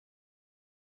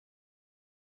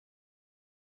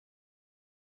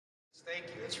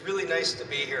Thank you. It's really nice to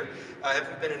be here. I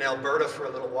haven't been in Alberta for a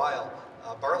little while.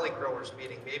 Barley growers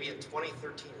meeting, maybe in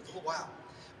 2013, a little while.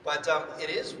 But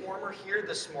it is warmer here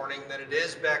this morning than it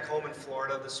is back home in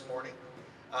Florida this morning.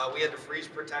 We had to freeze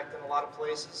protect in a lot of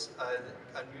places.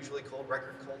 Unusually cold,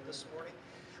 record cold this morning.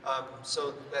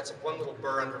 So that's one little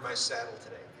burr under my saddle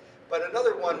today. But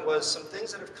another one was some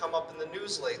things that have come up in the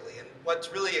news lately. And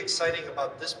what's really exciting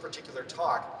about this particular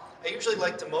talk, I usually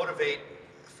like to motivate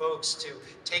folks to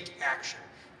take action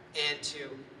and to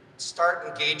start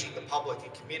engaging the public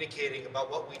and communicating about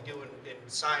what we do in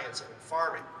science and in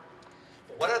farming.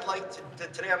 But what I'd like to do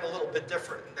today, I'm a little bit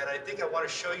different in that I think I want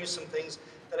to show you some things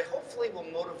that I hopefully will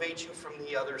motivate you from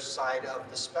the other side of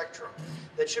the spectrum,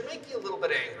 that should make you a little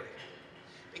bit angry.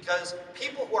 Because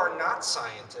people who are not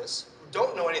scientists, who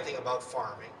don't know anything about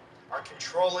farming, are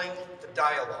controlling the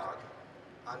dialogue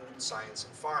on science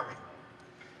and farming.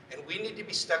 And we need to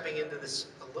be stepping into this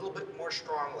a little bit more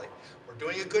strongly. We're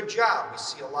doing a good job. We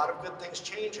see a lot of good things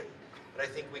changing, but I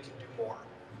think we can do more.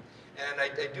 And I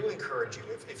do encourage you,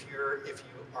 if you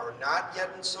are not yet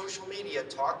in social media,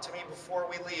 talk to me before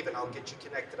we leave and I'll get you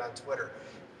connected on Twitter.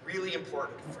 Really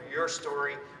important for your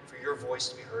story, for your voice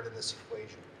to be heard in this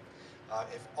equation.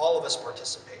 If all of us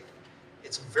participate,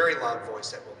 it's a very loud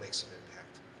voice that will make some impact.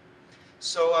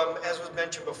 So as was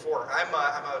mentioned before, I'm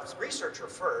a researcher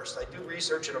first. I do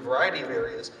research in a variety of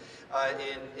areas,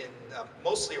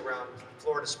 mostly around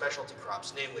Florida specialty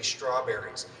crops, namely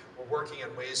strawberries. We're working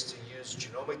on ways to use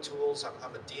genomic tools.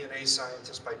 I'm a DNA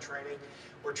scientist by training.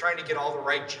 We're trying to get all the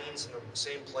right genes in the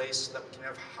same place so that we can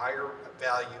have higher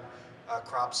value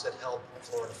crops that help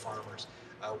Florida farmers.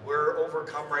 We're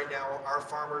overcome right now. Our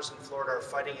farmers in Florida are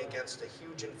fighting against a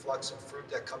huge influx of fruit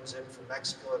that comes in from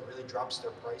Mexico. It really drops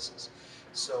their prices.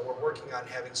 So we're working on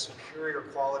having superior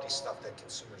quality stuff that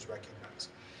consumers recognize.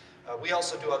 We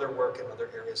also do other work in other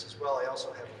areas as well. I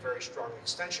also have a very strong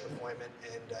extension appointment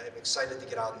and I'm excited to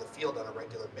get out in the field on a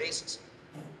regular basis.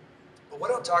 But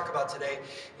what I'll talk about today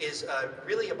is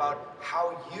really about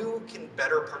how you can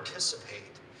better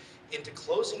participate into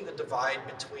closing the divide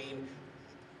between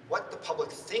what the public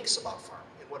thinks about farming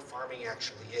and what farming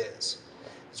actually is.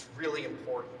 It's really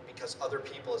important because other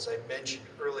people, as I mentioned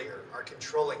earlier, are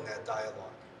controlling that dialogue.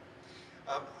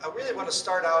 I really want to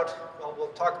start out, well, we'll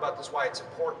talk about this, why it's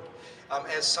important.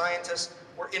 As scientists,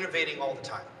 we're innovating all the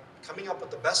time, coming up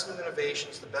with the best new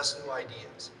innovations, the best new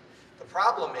ideas. The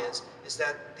problem is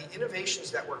that the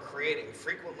innovations that we're creating,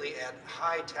 frequently at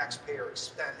high taxpayer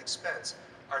expense,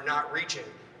 are not reaching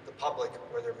the public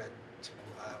where they're meant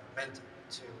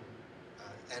to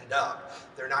end up.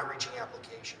 They're not reaching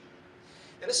application.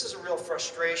 And this is a real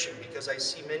frustration because I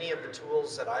see many of the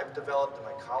tools that I've developed and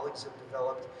my colleagues have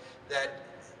developed that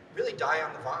really die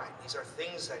on the vine. These are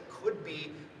things that could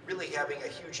be really having a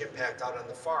huge impact out on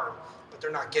the farm, but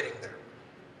they're not getting there.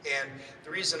 And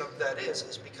the reason of that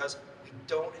is because we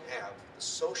don't have the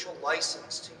social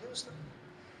license to use them.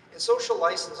 And social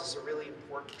license is a really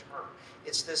important term.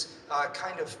 It's this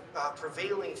kind of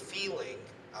prevailing feeling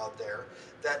out there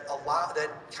that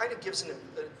kind of gives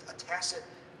a tacit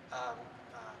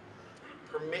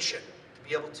permission to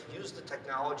be able to use the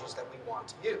technologies that we want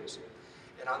to use.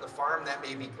 And on the farm, that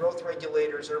may be growth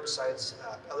regulators, herbicides,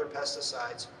 other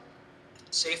pesticides,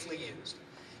 safely used.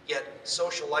 Yet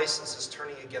social license is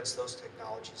turning against those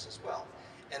technologies as well,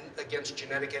 and against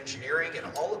genetic engineering and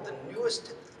all of the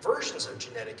newest versions of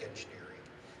genetic engineering,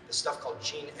 the stuff called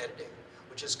gene editing,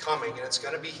 which is coming, and it's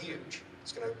going to be huge.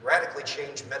 It's going to radically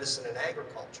change medicine and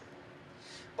agriculture.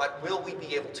 But will we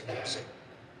be able to use it?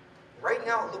 Right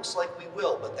now it looks like we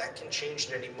will, but that can change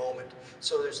at any moment.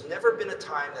 So there's never been a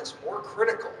time that's more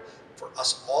critical for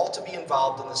us all to be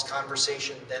involved in this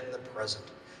conversation than the present.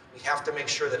 We have to make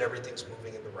sure that everything's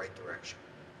moving in the right direction.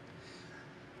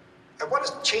 I want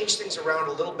to change things around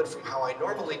a little bit from how I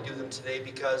normally do them today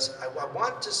because I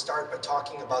want to start by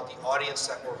talking about the audience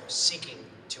that we're seeking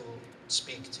to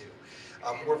speak to.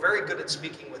 We're very good at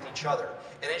speaking with each other.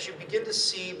 And as you begin to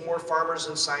see more farmers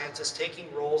and scientists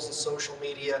taking roles in social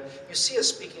media, you see us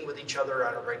speaking with each other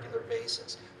on a regular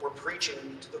basis. We're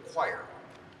preaching to the choir.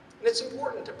 And it's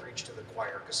important to preach to the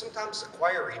choir because sometimes the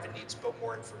choir even needs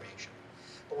more information.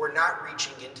 But we're not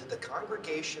reaching into the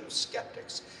congregation of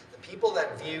skeptics, the people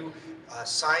that view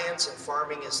science and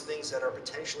farming as things that are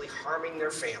potentially harming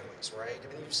their families, right?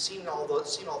 I mean, you've seen all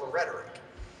the rhetoric.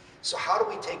 So how do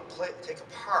we take a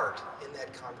part in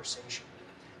that conversation?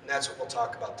 And that's what we'll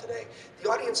talk about today. The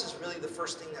audience is really the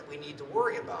first thing that we need to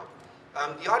worry about.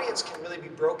 The audience can really be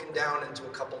broken down into a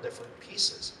couple different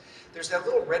pieces. There's that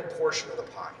little red portion of the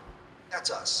pie. That's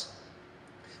us.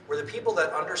 We're the people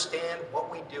that understand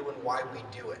what we do and why we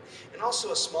do it. And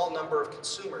also a small number of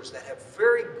consumers that have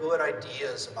very good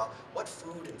ideas about what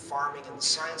food and farming and the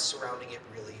science surrounding it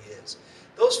really is.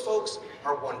 Those folks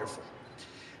are wonderful.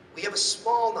 We have a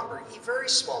small number, a very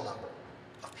small number,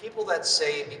 of people that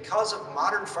say because of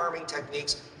modern farming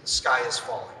techniques, the sky is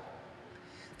falling.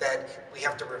 That we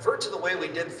have to revert to the way we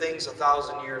did things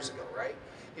 1,000 years ago, right?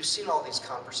 You've seen all these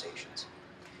conversations.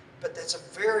 But that's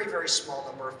a very, very small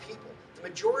number of people. The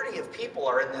majority of people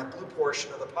are in that blue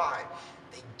portion of the pie.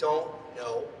 They don't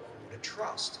know who to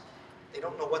trust. They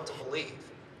don't know what to believe.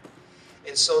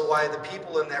 And so why the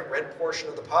people in that red portion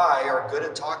of the pie are good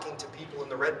at talking to people in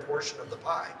the red portion of the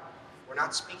pie, we're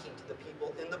not speaking to the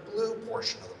people in the blue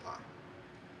portion of the pie.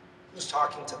 Who's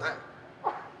talking to them?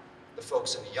 The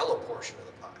folks in the yellow portion of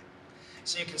the pie.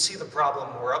 So you can see the problem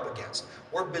we're up against.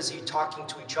 We're busy talking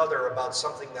to each other about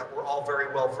something that we're all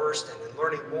very well versed in and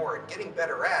learning more and getting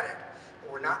better at it.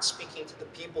 But we're not speaking to the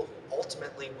people who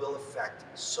ultimately will affect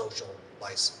social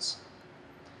license.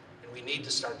 And we need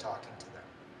to start talking to them.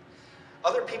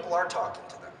 Other people are talking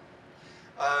to them.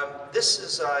 This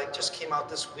is just came out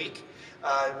this week.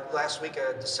 Last week,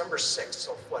 December 6th,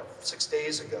 so what, 6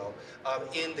 days ago,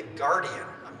 in The Guardian,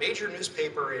 a major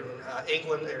newspaper in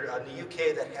England or in the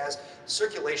UK that has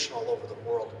circulation all over the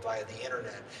world via the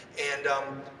internet.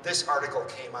 And this article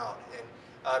came out,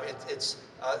 and it's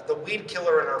the weed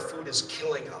killer in our food is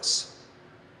killing us.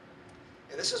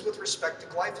 And this is with respect to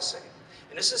glyphosate.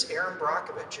 And this is Erin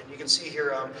Brockovich, and you can see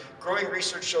here, growing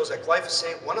research shows that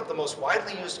glyphosate, one of the most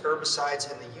widely used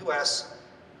herbicides in the US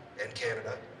and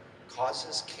Canada,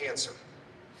 causes cancer.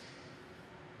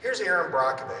 Here's Erin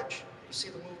Brockovich. You see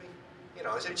the movie? You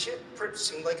know, she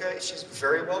seemed like she's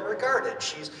very well regarded.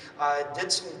 She's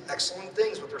did some excellent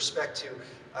things with respect to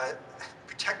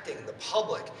protecting the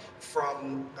public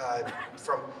from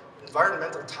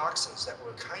environmental toxins that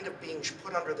were kind of being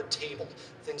put under the table,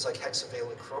 things like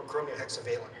hexavalent, chromium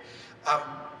hexavalent.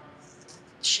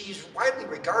 She's widely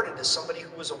regarded as somebody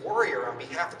who was a warrior on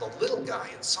behalf of the little guy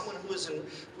and someone who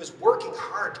was working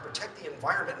hard to protect the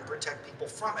environment and protect people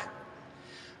from it.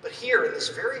 But here in this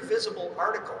very visible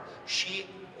article, she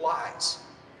lies.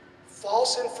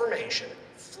 False information,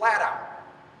 flat out.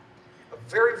 A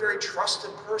very, very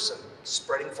trusted person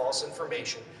spreading false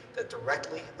information that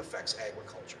directly affects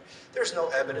agriculture. There's no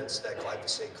evidence that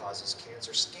glyphosate causes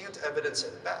cancer, scant evidence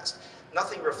at best.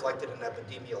 Nothing reflected in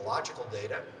epidemiological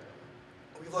data.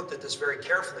 We've looked at this very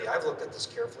carefully. I've looked at this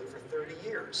carefully for 30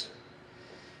 years.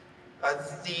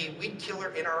 The weed killer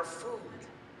in our food.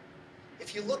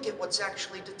 If you look at what's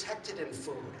actually detected in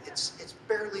food, it's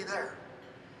barely there.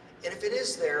 And if it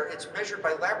is there, it's measured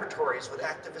by laboratories with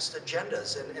activist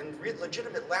agendas, and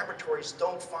legitimate laboratories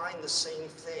don't find the same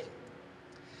thing.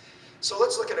 So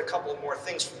let's look at a couple more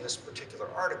things from this particular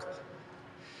article.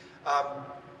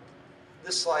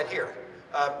 This slide here.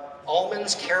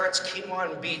 Almonds, carrots,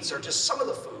 quinoa, and beets are just some of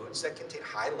the foods that contain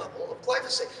high level of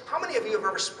glyphosate. How many of you have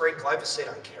ever sprayed glyphosate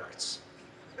on carrots?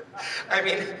 I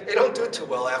mean, they don't do too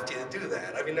well after you do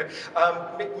that. I mean,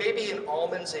 maybe in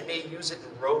almonds, they may use it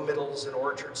in row middles in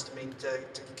orchards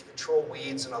to control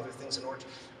weeds and other things in orchards.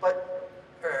 But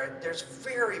there's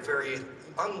very, very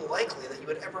unlikely that you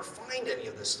would ever find any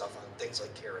of this stuff on things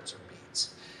like carrots or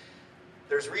beets.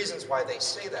 There's reasons why they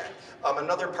say that.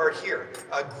 Another part here,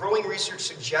 growing research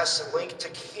suggests a link to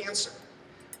cancer.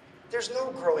 There's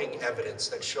no growing evidence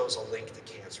that shows a link to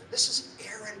cancer. This is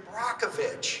Erin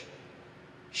Brockovich.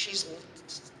 She's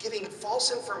giving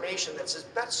false information that's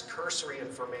at best cursory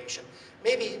information,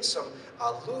 maybe some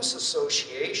loose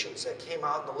associations that came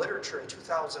out in the literature in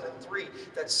 2003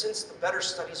 that since the better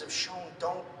studies have shown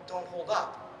don't hold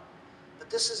up. But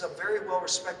this is a very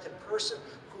well-respected person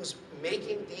who's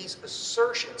making these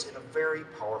assertions in a very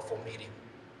powerful medium.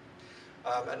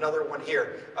 Another one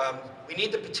here. We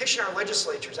need to petition our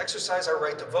legislatures, exercise our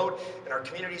right to vote, and our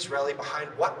communities rally behind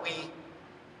what we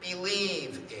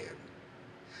believe in.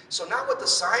 So not what the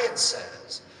science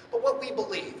says, but what we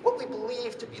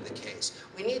believe to be the case.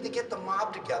 We need to get the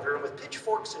mob together and with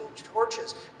pitchforks and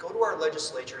torches, go to our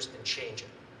legislatures and change it.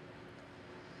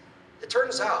 It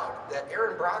turns out that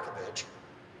Erin Brockovich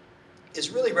is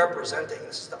really representing,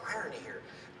 this is the irony here,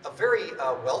 a very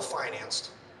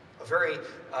well-financed, a very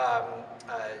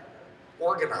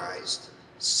organized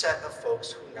set of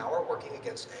folks who now are working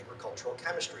against agricultural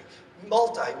chemistry.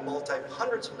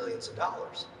 Hundreds of millions of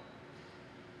dollars.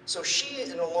 So she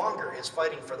no longer is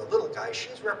fighting for the little guy,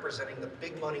 she's representing the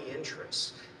big money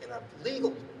interests in a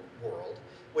legal world,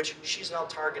 which she's now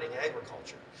targeting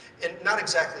agriculture. And not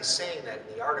exactly saying that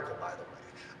in the article, by the way.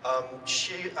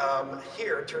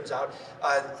 Here, it turns out,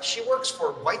 she works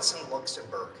for Weizen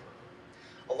Luxembourg,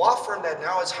 A law firm that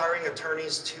now is hiring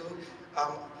attorneys to,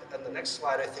 and the next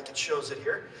slide, I think it shows it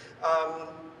here,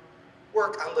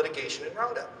 work on litigation and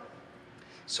Roundup.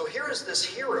 So here is this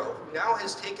hero who now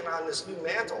has taken on this new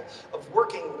mantle of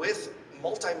working with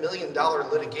multi-million-dollar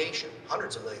litigation,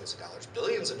 hundreds of millions of dollars,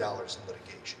 billions of dollars in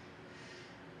litigation,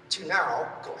 to now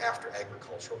go after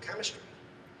agricultural chemistry.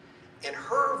 And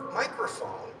her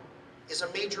microphone is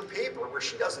a major paper where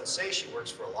she doesn't say she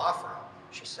works for a law firm.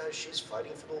 She says she's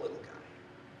fighting for the little guy.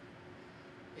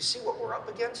 You see what we're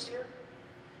up against here?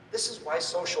 This is why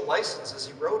social license is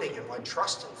eroding and why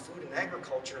trust in food and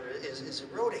agriculture is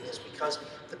eroding, is because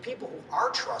the people who are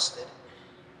trusted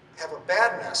have a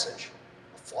bad message,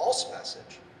 a false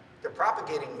message. They're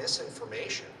propagating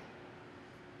misinformation.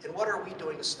 And what are we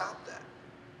doing to stop that?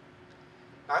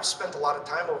 I've spent a lot of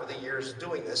time over the years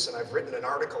doing this, and I've written an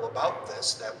article about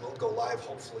this that will go live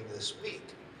hopefully this week.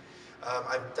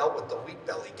 I've dealt with the wheat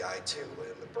belly guy too,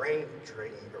 and the brain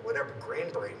drain, or whatever,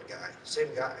 grain brain guy, same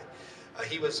guy.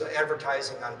 He was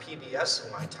advertising on PBS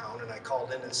in my town, and I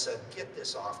called in and said, get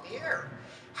this off the air.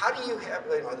 How do you have,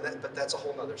 but that's a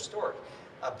whole nother story.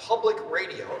 A public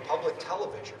radio, a public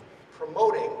television,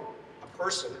 promoting a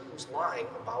person who's lying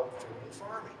about food and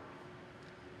farming.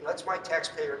 And that's my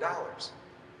taxpayer dollars.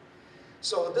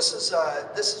 So this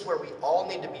is where we all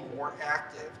need to be more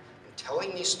active in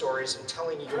telling these stories and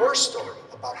telling your story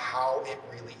about how it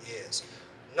really is.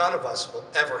 None of us will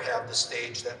ever have the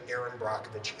stage that Erin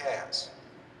Brockovich has.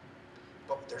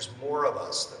 But there's more of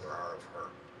us than there are of her.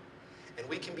 And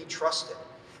we can be trusted.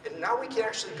 And now we can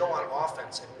actually go on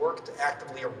offense and work to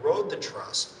actively erode the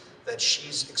trust that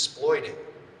she's exploiting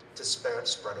to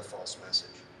spread a false message.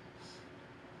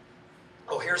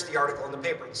 Oh, here's the article in the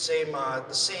paper. The same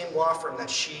law firm that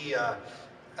she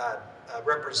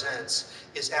represents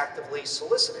is actively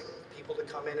soliciting people to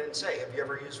come in and say, have you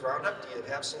ever used Roundup? Do you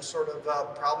have some sort of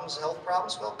problems, health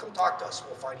problems? Well, come talk to us.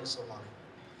 We'll find you some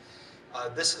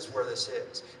money. This is where this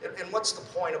is. And what's the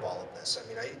point of all of this?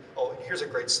 I mean, here's a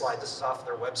great slide. This is off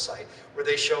their website where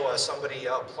they show somebody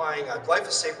applying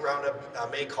glyphosate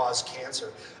Roundup may cause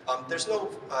cancer. There's no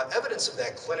evidence of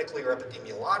that clinically or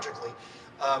epidemiologically.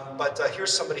 But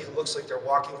here's somebody who looks like they're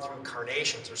walking through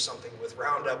carnations or something with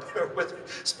Roundup or with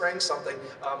spraying something.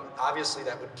 Obviously,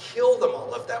 that would kill them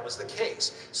all if that was the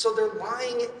case. So they're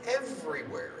lying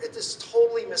everywhere. It is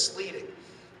totally misleading.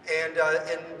 And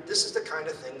this is the kind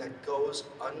of thing that goes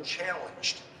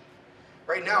unchallenged.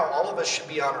 Right now, all of us should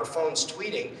be on our phones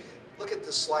tweeting. Look at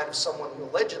this slide of someone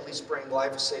allegedly spraying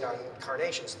glyphosate on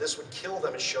carnations. This would kill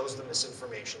them. It shows the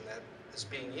misinformation that is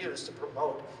being used to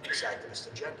promote this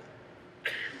activist agenda.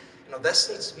 You know, this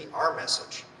needs to be our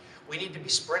message. We need to be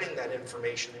spreading that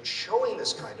information and showing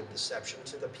this kind of deception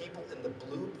to the people in the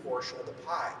blue portion of the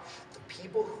pie, the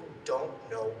people who don't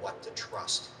know what to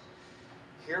trust.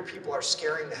 Here people are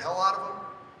scaring the hell out of them,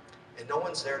 and no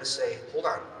one's there to say, hold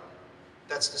on,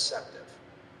 that's deceptive.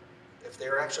 If they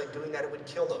were actually doing that, it would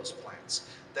kill those plants.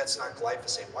 That's not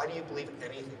glyphosate. Why do you believe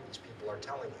anything these people are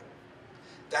telling you?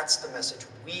 That's the message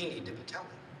we need to be telling.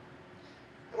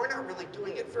 And we're not really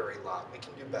doing it very loud. We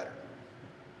can do better.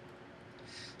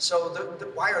 So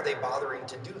why are they bothering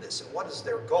to do this, and what is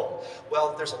their goal?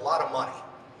 Well, there's a lot of money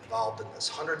involved in this.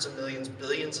 Hundreds of millions,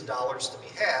 billions of dollars to be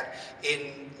had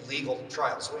in legal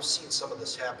trials. We've seen some of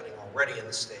this happening already in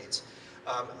the States.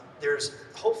 There's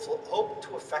hope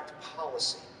to affect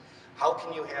policy. How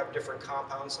can you have different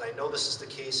compounds, and I know this is the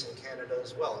case in Canada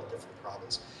as well, in different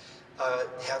provinces,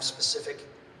 have specific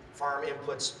farm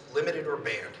inputs limited or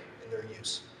banned in their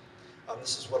use.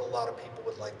 This is what a lot of people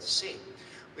would like to see.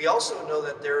 We also know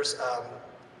that there's,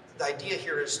 the idea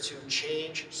here is to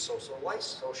change social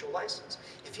license.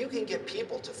 If you can get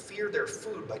people to fear their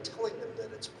food by telling them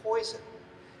that it's poison,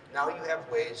 now you have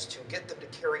ways to get them to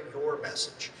carry your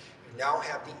message. You now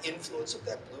have the influence of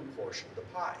that blue portion of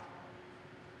the pie.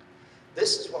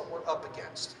 This is what we're up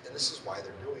against, and this is why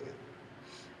they're doing it.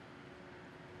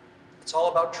 It's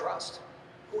all about trust.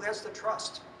 Who has the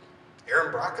trust?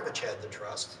 Erin Brockovich had the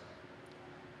trust.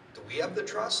 Do we have the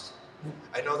trust?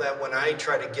 I know that when I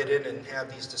try to get in and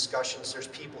have these discussions, there's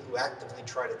people who actively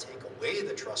try to take away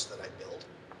the trust that I build,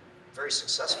 very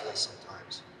successfully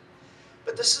sometimes.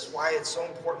 But this is why it's so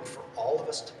important for all of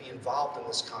us to be involved in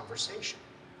this conversation.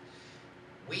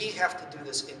 We have to do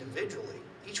this individually.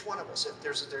 Each one of us, if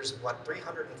there's what,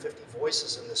 350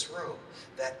 voices in this room,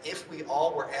 that if we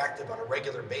all were active on a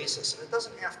regular basis, and it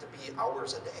doesn't have to be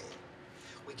hours a day,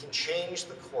 we can change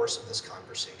the course of this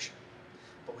conversation.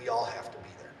 But we all have to be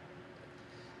there.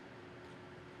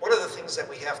 One of the things that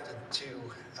we have to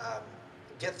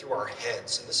get through our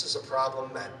heads, and this is a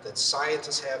problem that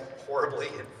scientists have horribly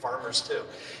and farmers too,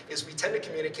 is we tend to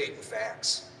communicate in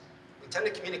facts. We tend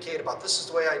to communicate about this is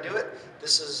the way I do it,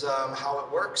 this is how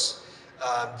it works,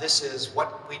 this is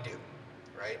what we do,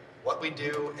 right? What we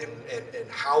do and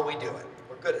how we do it.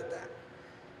 We're good at that.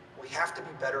 We have to be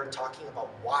better at talking about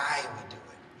why we do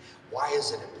it. Why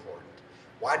is it important?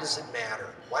 Why does it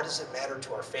matter? Why does it matter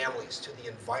to our families, to the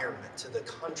environment, to the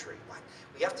country? Why?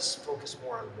 We have to focus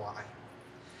more on why.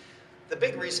 The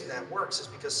big reason that works is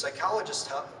because psychologists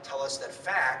tell us that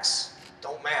facts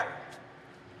don't matter.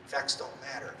 Facts don't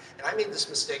matter. And I made this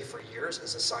mistake for years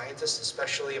as a scientist,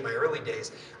 especially in my early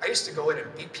days. I used to go in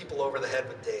and beat people over the head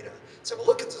with data. Say, well,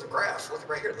 look at the graph, look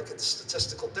right here, look at the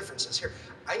statistical differences here.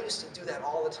 I used to do that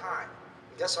all the time.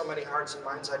 And guess how many hearts and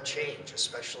minds I'd change,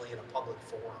 especially in a public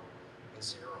forum?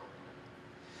 0.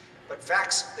 But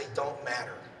facts, they don't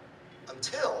matter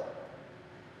until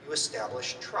you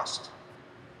establish trust.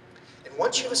 And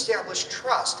once you've established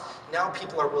trust, now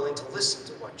people are willing to listen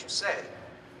to what you say.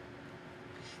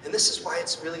 And this is why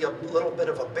it's really a little bit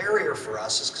of a barrier for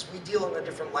us, is because we deal in a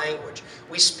different language.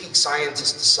 We speak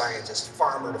scientist to scientist,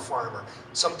 farmer to farmer,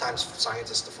 sometimes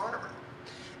scientist to farmer.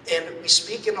 And we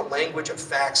speak in a language of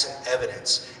facts and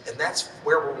evidence, and that's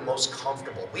where we're most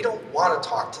comfortable. We don't want to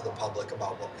talk to the public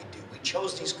about what we do. We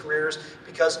chose these careers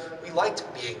because we liked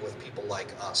being with people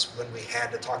like us when we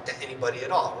had to talk to anybody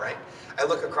at all, right? I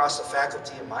look across the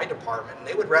faculty in my department, and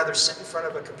they would rather sit in front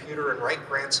of a computer and write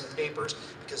grants and papers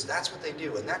because that's what they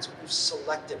do, and that's what we've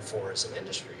selected for as an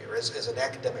industry or as an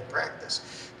academic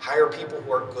practice. Hire people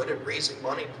who are good at raising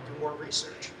money to do more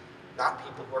research, not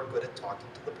people who are good at talking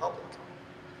to the public.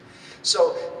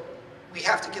 So we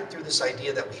have to get through this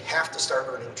idea that we have to start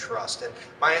earning trust. And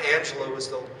Maya Angelou is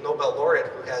the Nobel laureate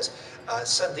who has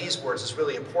said these words is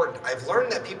really important. I've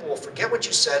learned that people will forget what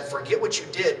you said, forget what you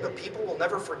did, but people will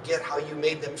never forget how you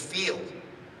made them feel.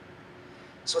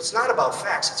 So it's not about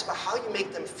facts, it's about how you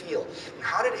make them feel. And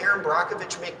how did Erin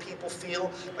Brockovich make people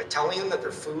feel? By telling them that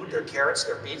their food, their carrots,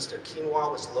 their beets, their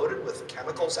quinoa was loaded with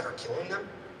chemicals that are killing them?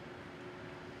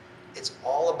 It's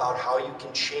all about how you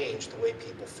can change the way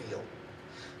people feel.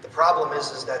 The problem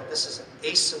is that this is an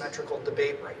asymmetrical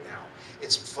debate right now.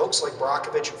 It's folks like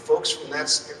Brockovich, folks from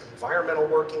that environmental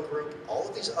working group, all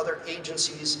of these other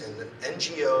agencies and the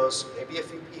NGOs, maybe a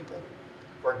few people,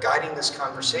 who are guiding this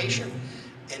conversation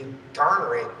and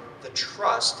garnering the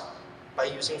trust by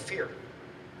using fear.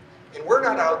 And we're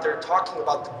not out there talking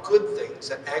about the good things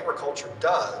that agriculture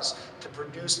does to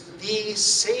produce the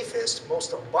safest,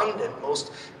 most abundant,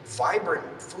 most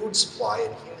vibrant food supply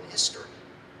in human history.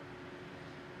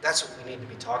 That's what we need to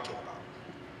be talking about.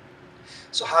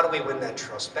 So how do we win that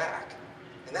trust back?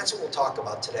 And that's what we'll talk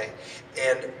about today.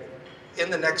 And in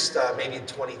the next maybe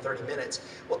 20, 30 minutes,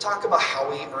 we'll talk about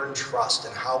how we earn trust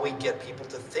and how we get people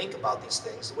to think about these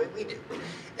things the way we do.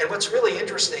 And what's really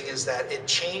interesting is that it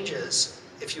changes.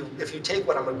 If you take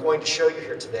what I'm going to show you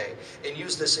here today and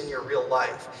use this in your real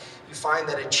life, you find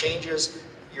that it changes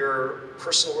your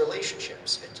personal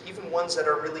relationships, even ones that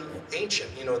are really ancient.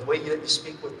 You know, the way you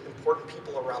speak with important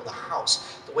people around the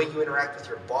house, the way you interact with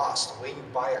your boss, the way you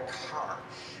buy a car.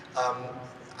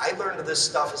 I learned this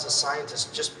stuff as a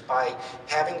scientist just by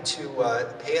having to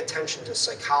pay attention to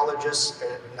psychologists,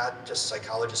 not just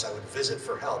psychologists I would visit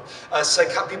for help,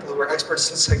 people who are experts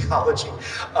in psychology.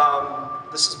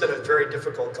 This has been a very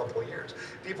difficult couple of years.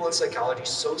 People in psychology,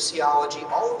 sociology,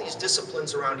 all of these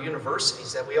disciplines around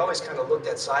universities that we always kind of looked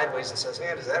at sideways and says,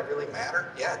 man, does that really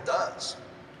matter? Yeah, it does.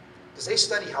 Because they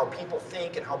study how people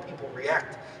think and how people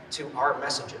react to our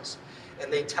messages.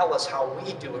 And they tell us how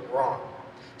we do it wrong.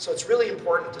 So it's really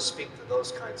important to speak to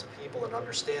those kinds of people and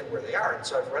understand where they are. And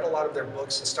so I've read a lot of their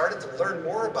books and started to learn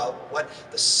more about what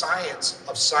the science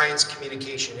of science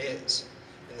communication is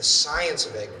and the science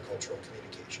of agricultural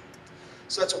communication.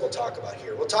 So that's what we'll talk about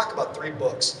here. We'll talk about 3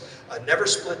 books. Never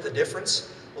Split the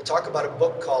Difference. We'll talk about a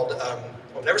book called,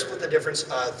 Never Split the Difference,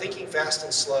 Thinking Fast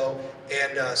and Slow,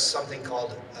 and something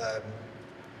called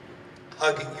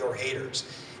Hug Your Haters.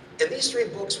 And these 3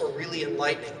 books were really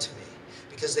enlightening to me,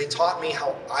 because they taught me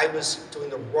how I was doing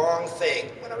the wrong thing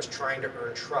when I was trying to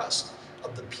earn trust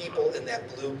of the people in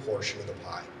that blue portion of the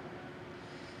pie.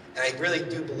 And I really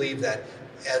do believe that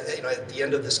at the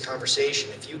end of this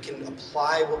conversation, if you can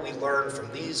apply what we learned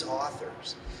from these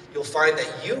authors, you'll find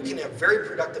that you can have very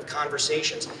productive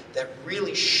conversations that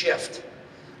really shift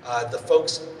the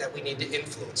folks that we need to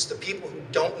influence, the people who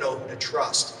don't know who to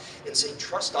trust, and say,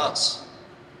 trust us,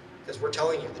 because we're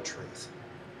telling you the truth.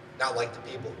 Not like the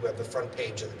people who have the front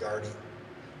page of The Guardian.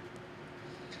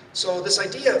 So this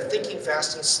idea of Thinking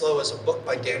Fast and Slow is a book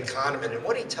by Dan Kahneman, and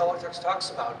what he talks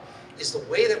about is the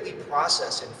way that we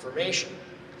process information.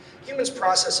 Humans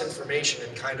process information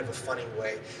in kind of a funny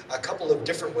way, a couple of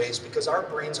different ways, because our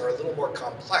brains are a little more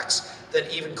complex than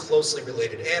even closely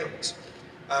related animals.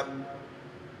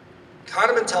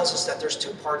 Kahneman tells us that there's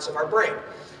two parts of our brain,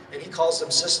 and he calls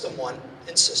them System 1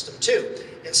 and System 2.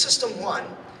 And System 1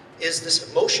 is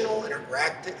this emotional,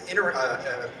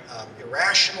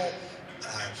 irrational,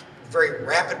 very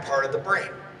rapid part of the brain.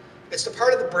 It's the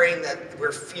part of the brain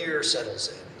where fear settles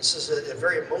in. This is a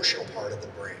very emotional part of the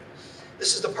brain.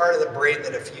 This is the part of the brain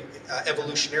that if you,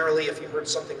 evolutionarily, if you heard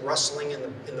something rustling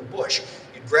in the bush,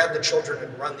 you'd grab the children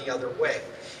and run the other way.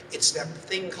 It's that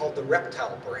thing called the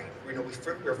reptile brain. We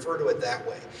refer to it that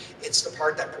way. It's the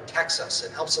part that protects us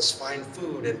and helps us find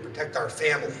food and protect our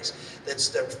families. That's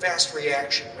the fast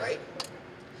reaction, right?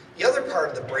 The other part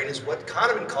of the brain is what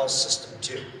Kahneman calls System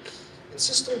 2. And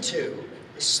System 2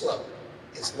 is slow.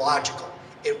 It's logical.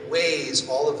 It weighs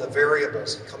all of the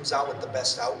variables and comes out with the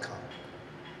best outcome.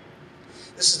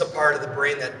 This is the part of the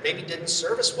brain that maybe didn't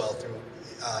serve us well through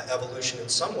evolution in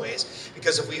some ways,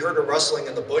 because if we heard a rustling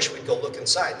in the bush, we'd go look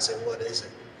inside and say, what is it?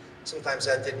 Sometimes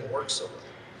that didn't work so well.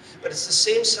 But it's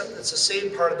the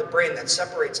same part of the brain that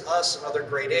separates us and other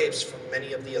great apes from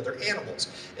many of the other animals,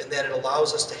 in that it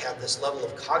allows us to have this level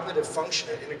of cognitive function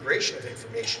and integration of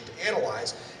information to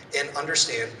analyze and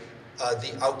understand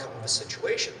the outcome of a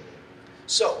situation.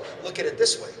 So, look at it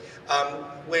this way.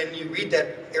 When you read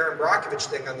that Aaron Brockovich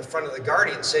thing on the front of the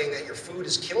Guardian saying that your food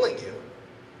is killing you,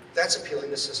 that's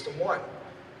appealing to System 1.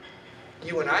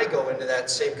 You and I go into that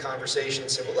same conversation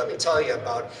and say, well, let me tell you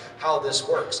about how this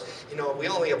works. You know, we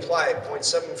only apply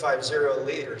 0.750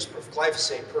 liters of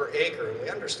glyphosate per acre, and we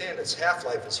understand its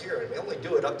half-life is here, and we only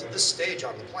do it up to this stage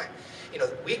on the plant. You know,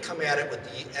 we come at it with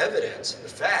the evidence and the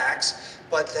facts,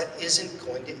 but that isn't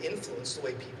going to influence the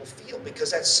way people feel,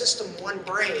 because that System 1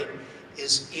 brain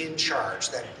is in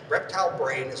charge. That reptile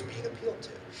brain is being appealed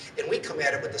to. And we come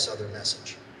at it with this other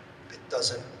message. It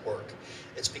doesn't work.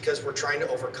 It's because we're trying to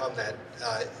overcome that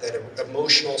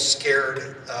emotional,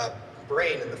 scared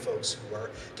brain in the folks who are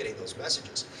getting those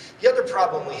messages. The other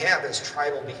problem we have is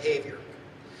tribal behavior.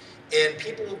 And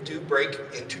people do break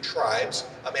into tribes,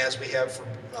 as we have for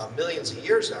millions of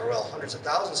years now, well, hundreds of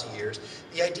thousands of years.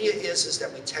 The idea is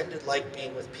that we tend to like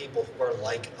being with people who are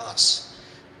like us.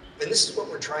 And this is what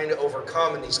we're trying to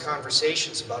overcome in these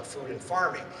conversations about food and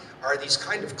farming, are these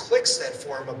kind of cliques that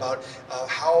form about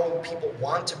how people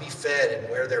want to be fed and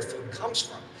where their food comes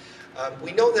from.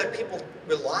 We know that people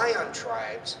rely on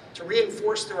tribes to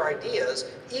reinforce their ideas,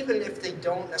 even if they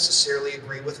don't necessarily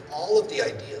agree with all of the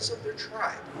ideas of their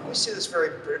tribe. We see this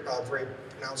very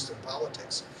pronounced in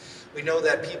politics. We know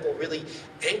that people really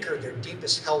anchor their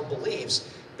deepest held beliefs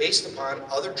based upon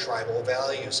other tribal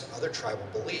values and other tribal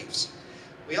beliefs.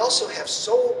 We also have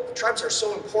tribes are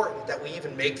so important that we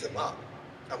even make them up.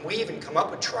 We even come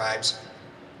up with tribes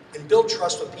and build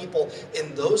trust with people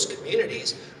in those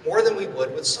communities more than we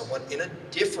would with someone in a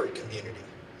different community,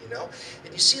 you know?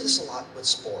 And you see this a lot with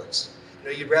sports. You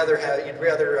know, you'd rather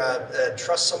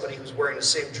trust somebody who's wearing the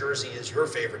same jersey as your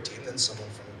favorite team than someone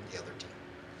from the other team.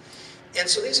 And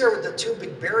so these are the two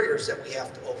big barriers that we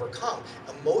have to overcome: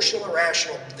 emotional,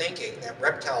 irrational thinking, that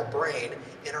reptile brain,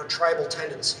 and our tribal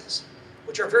tendencies,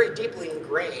 which are very deeply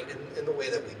ingrained in the way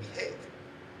that we behave.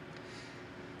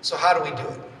 So how do we do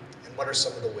it? And what are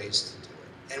some of the ways to do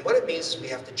it? And what it means is we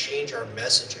have to change our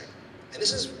messaging. And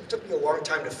it took me a long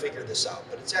time to figure this out,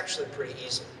 but it's actually pretty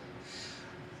easy.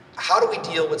 How do we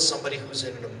deal with somebody who's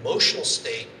in an emotional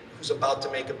state, who's about to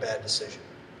make a bad decision?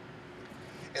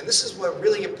 And this is a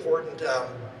really important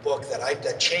book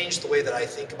that changed the way that I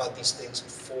think about these things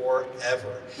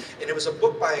forever. And it was a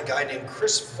book by a guy named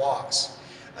Chris Voss.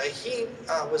 He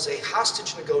was a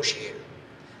hostage negotiator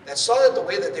that saw that the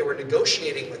way that they were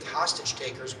negotiating with hostage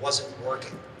takers wasn't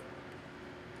working.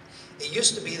 It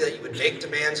used to be that you would make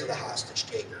demands of the hostage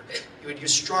taker. You would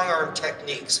use strong-arm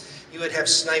techniques. You would have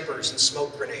snipers and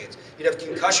smoke grenades. You'd have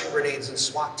concussion grenades and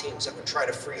SWAT teams that would try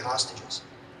to free hostages.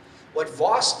 What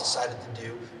Voss decided to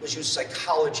do was use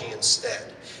psychology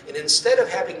instead. And instead of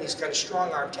having these kind of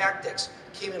strong-arm tactics,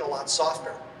 came in a lot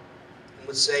softer and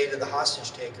would say to the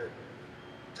hostage taker,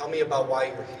 "Tell me about why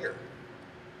you're here.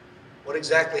 What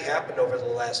exactly happened over the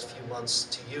last few months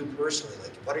to you personally?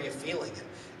 Like, what are you feeling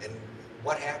and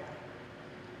what happened?"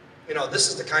 You know, this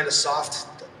is the kind of soft,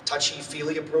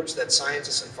 touchy-feely approach that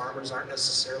scientists and farmers aren't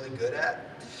necessarily good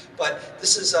at. But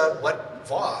this is what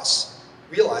Voss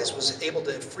realized was able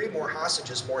to free more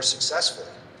hostages more successfully.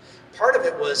 Part of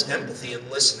it was empathy and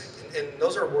listening. And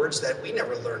those are words that we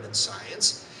never learned in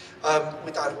science.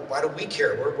 We thought, well, why do we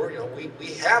care?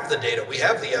 We have the data, we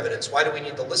have the evidence. Why do we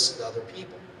need to listen to other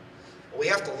people? Well, we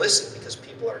have to listen because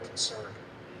people are concerned.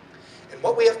 And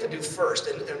what we have to do first,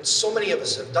 and so many of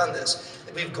us have done this,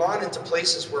 we've gone into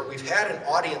places where we've had an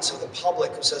audience of the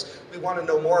public who says, we want to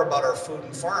know more about our food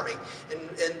and farming and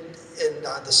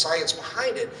the science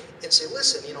behind it, and say,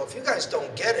 listen, if you guys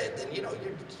don't get it, then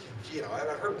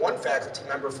I've heard one faculty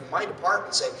member from my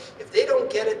department say, if they don't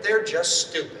get it, they're just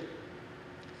stupid.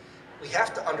 We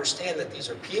have to understand that these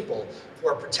are people who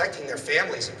are protecting their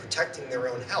families and protecting their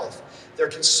own health. They're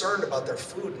concerned about their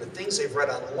food and the things they've read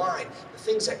online, the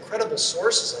things that credible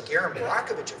sources like Erin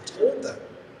Brockovich have told them.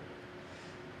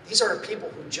 These are people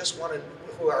who just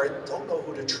don't know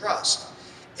who to trust.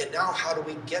 And now how do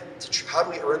we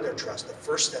earn their trust? The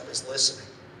first step is listening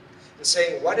and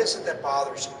saying, what is it that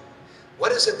bothers you?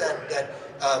 What is it that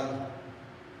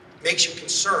makes you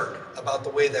concerned about the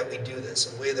way that we do this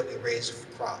and the way that we raise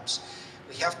crops?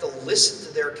 We have to listen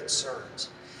to their concerns.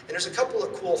 And there's a couple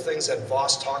of cool things that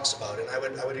Voss talks about, and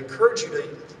I would encourage you to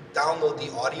download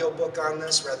the audio book on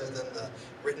this rather than the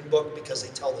written book, because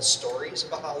they tell the stories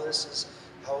about how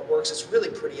it works. It's really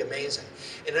pretty amazing.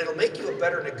 And it'll make you a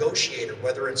better negotiator,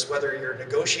 whether you're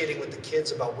negotiating with the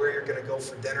kids about where you're going to go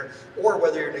for dinner, or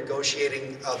whether you're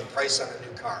negotiating the price on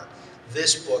a new car.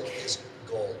 This book is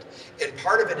gold. And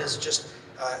part of it is just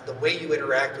the way you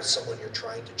interact with someone you're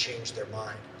trying to change their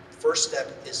mind. First step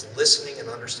is listening and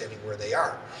understanding where they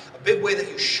are. A big way that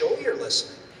you show you're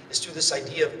listening is through this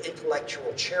idea of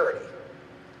intellectual charity.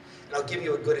 And I'll give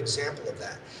you a good example of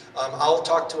that. I'll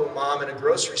talk to a mom in a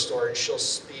grocery store, and she'll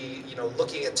be,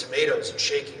 looking at tomatoes and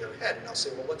shaking her head. And I'll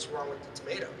say, well, what's wrong with the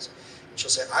tomatoes? And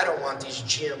she'll say, I don't want these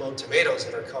GMO tomatoes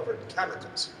that are covered in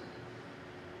chemicals.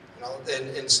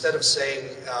 And instead of saying,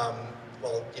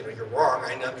 well, you're wrong.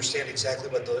 I understand exactly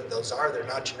what those are. They're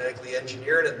not genetically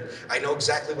engineered, and I know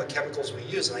exactly what chemicals we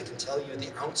use, and I can tell you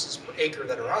the ounces per acre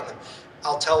that are on them.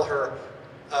 I'll tell her,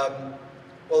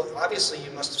 well, obviously you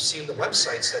must have seen the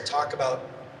websites that talk about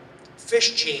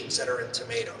fish genes that are in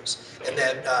tomatoes and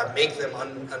that make them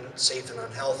unsafe and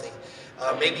unhealthy.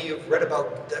 Maybe you've read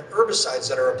about the herbicides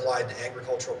that are applied to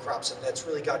agricultural crops, and that's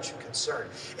really got you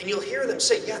concerned. And you'll hear them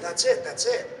say, yeah, that's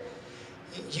it.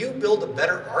 You build a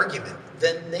better argument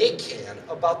than they can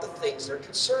about the things they're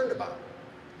concerned about.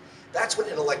 That's what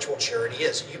intellectual charity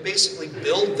is. You basically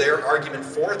build their argument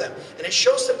for them, and it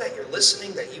shows them that you're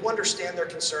listening, that you understand their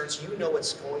concerns, you know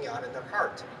what's going on in their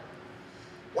heart.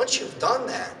 Once you've done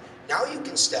that, now you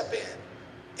can step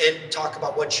in and talk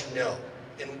about what you know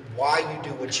and why you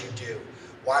do what you do,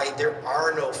 why there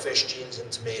are no fish genes in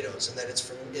tomatoes, and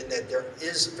that there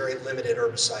is very limited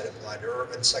herbicide applied or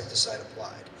insecticide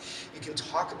applied. You can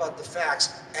talk about the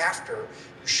facts after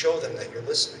you show them that you're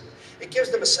listening. It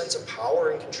gives them a sense of power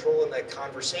and control in that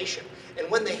conversation. And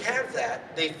when they have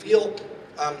that, they feel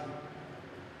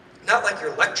not like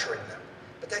you're lecturing them,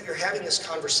 but that you're having this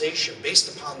conversation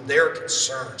based upon their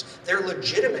concerns, their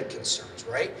legitimate concerns,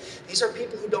 right? These are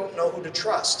people who don't know who to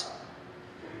trust.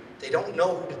 They don't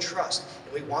know who to trust,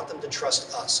 and we want them to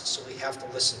trust us, so we have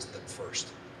to listen to them first.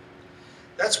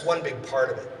 That's one big part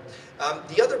of it.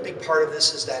 The other big part of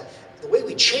this is that the way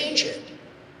we change it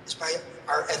is by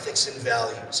our ethics and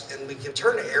values, and we can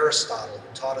turn to Aristotle,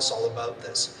 who taught us all about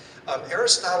this.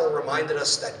 Aristotle reminded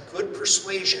us that good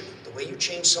persuasion, the way you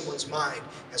change someone's mind,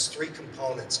 has three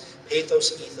components: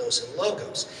 pathos, ethos, and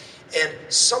logos. And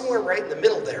somewhere right in the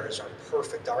middle there is our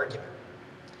perfect argument.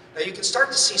 Now you can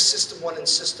start to see System 1 and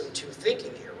System 2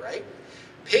 thinking here, right?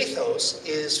 Pathos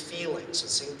is feelings.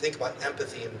 So think about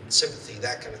empathy and sympathy,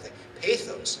 that kind of thing.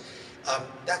 Pathos,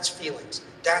 that's feelings.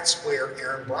 That's where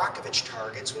Erin Brockovich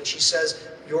targets when she says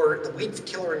the weed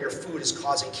killer in your food is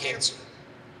causing cancer.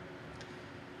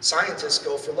 Scientists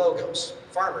go for logos.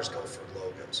 Farmers go for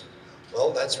logos.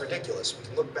 Well, that's ridiculous. We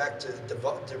can look back to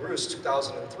DeRusse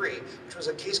 2003, which was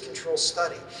a case control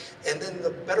study. And then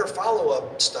the better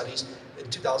follow-up studies in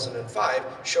 2005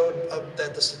 showed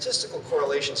that the statistical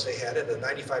correlations they had at a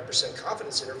 95%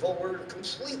 confidence interval were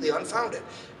completely unfounded.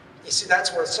 You see,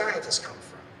 that's where scientists come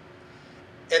from.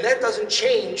 And that doesn't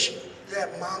change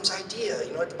that mom's idea,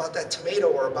 about that tomato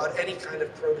or about any kind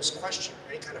of produce question,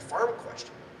 any kind of farm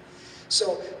question.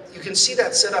 So you can see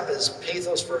that set up as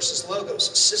pathos versus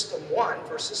logos, System 1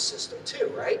 versus System 2,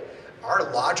 right? Our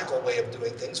logical way of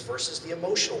doing things versus the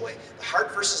emotional way, the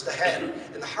heart versus the head,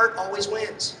 and the heart always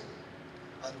wins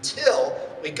until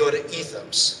we go to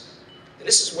ethos. And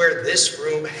this is where this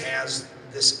room has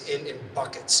this in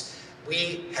buckets.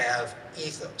 We have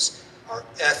ethos, our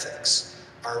ethics,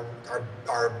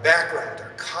 our background,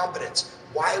 our competence,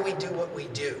 why we do what we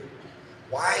do.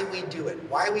 Why we do it,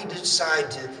 why we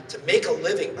decide to make a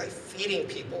living by feeding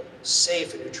people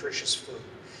safe and nutritious food,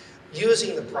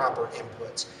 using the proper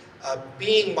inputs,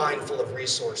 being mindful of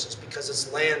resources because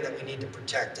it's land that we need to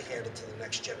protect to hand it to the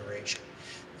next generation.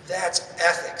 That's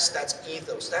ethics, that's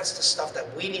ethos, that's the stuff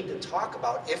that we need to talk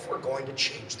about if we're going to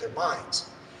change their minds.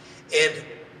 And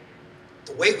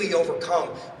the way we overcome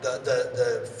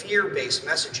the fear-based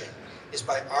messaging is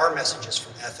by our messages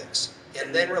from ethics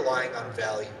and then relying on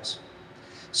values.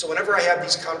 So whenever I have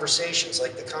these conversations,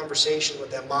 like the conversation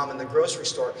with that mom in the grocery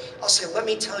store, I'll say, let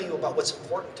me tell you about what's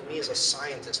important to me as a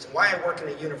scientist and why I work in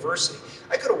a university.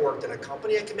 I could have worked in a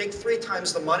company, I could make 3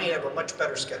 times the money and have a much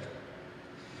better schedule.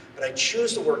 But I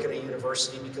choose to work in a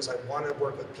university because I want to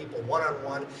work with people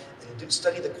one-on-one and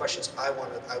study the questions I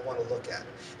want to look at.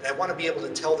 And I want to be able to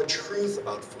tell the truth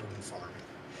about food and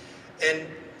farming.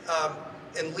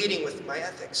 And leading with my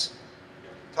ethics.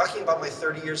 Talking about my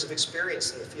 30 years of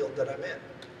experience in the field that I'm in.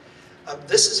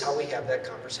 This is how we have that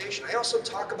conversation. I also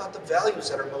talk about the values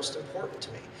that are most important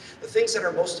to me. The things that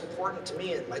are most important to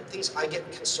me and my things I get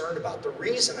concerned about. The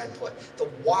reason I put, the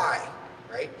why,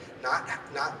 right? Not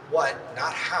what,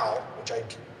 not how, which I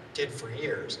did for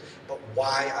years, but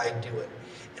why I do it.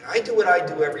 And I do what I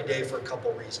do every day for a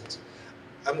couple reasons.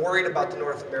 I'm worried about the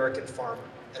North American farmer.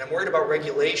 And I'm worried about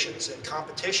regulations and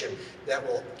competition that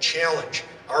will challenge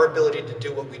our ability to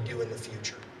do what we do in the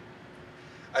future.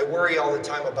 I worry all the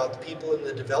time about the people in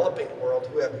the developing world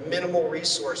who have minimal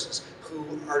resources,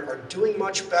 who are doing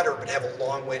much better but have a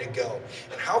long way to go.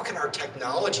 And how can our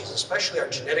technologies, especially our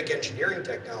genetic engineering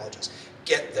technologies,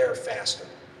 get there faster?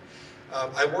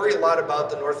 I worry a lot about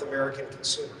the North American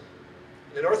consumer.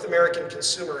 The North American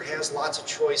consumer has lots of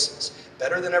choices,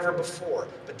 better than ever before,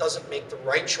 but doesn't make the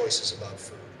right choices about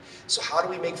food. So how do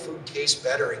we make food taste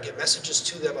better and get messages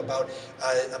to them about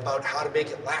how to make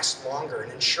it last longer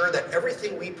and ensure that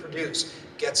everything we produce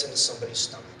gets into somebody's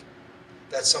stomach?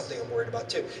 That's something I'm worried about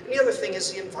too. And the other thing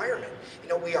is the environment. You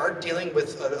know, we are dealing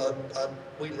with,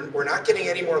 we're not getting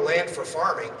any more land for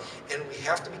farming, and we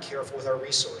have to be careful with our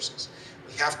resources.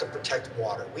 We have to protect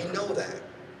water. We know that.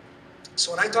 So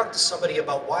when I talk to somebody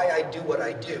about why I do what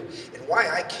I do and why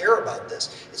I care about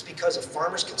this, it's because of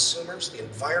farmers, consumers, the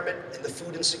environment, and the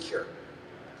food insecure.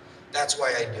 That's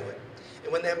why I do it.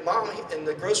 And when that mom in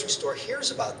the grocery store hears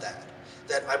about that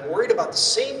I'm worried about the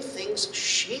same things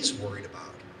she's worried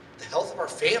about, the health of our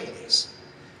families,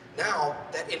 now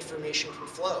that information can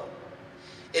flow.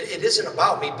 It isn't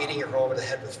about me beating her over the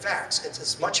head with facts.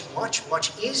 It's much, much,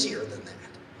 much easier than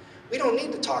that. We don't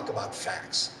need to talk about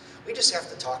facts. We just have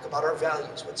to talk about our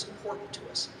values, what's important to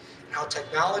us, and how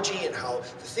technology and how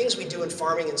the things we do in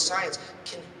farming and science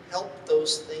can help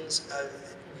those things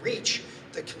reach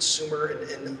the consumer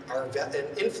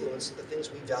and influence the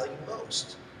things we value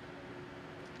most.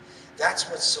 That's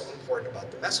what's so important about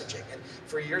the messaging, and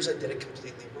for years I did it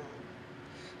completely wrong.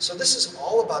 So this is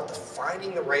all about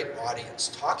finding the right audience,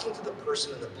 talking to the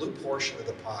person in the blue portion of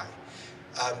the pie,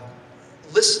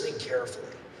 listening carefully,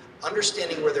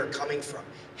 understanding where they're coming from,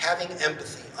 having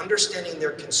empathy, understanding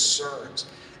their concerns,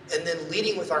 and then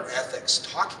leading with our ethics,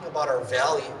 talking about our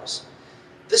values.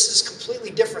 This is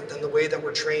completely different than the way that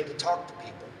we're trained to talk to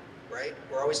people, right?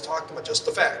 We're always talking about just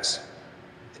the facts.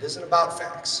 It isn't about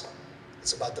facts.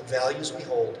 It's about the values we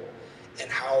hold and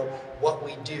how what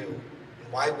we do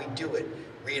and why we do it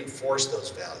reinforce those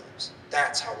values.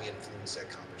 That's how we influence that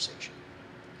conversation.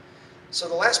 So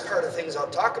the last part of things I'll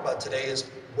talk about today is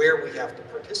where we have to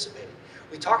participate.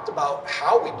 We talked about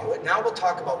how we do it, now we'll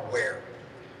talk about where.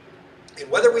 And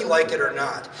whether we like it or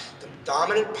not, the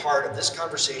dominant part of this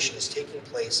conversation is taking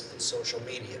place in social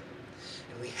media.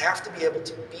 And we have to be able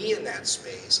to be in that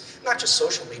space, not just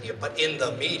social media, but in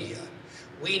the media.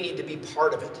 We need to be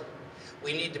part of it.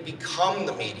 We need to become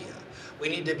the media. We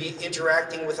need to be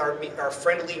interacting with our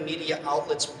friendly media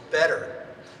outlets better.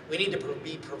 We need to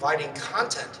be providing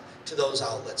content to those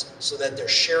outlets so that they're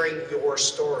sharing your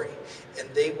story, and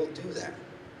they will do that.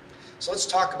 So let's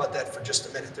talk about that for just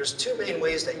a minute. There's 2 main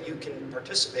ways that you can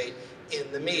participate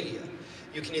in the media.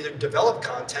 You can either develop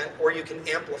content or you can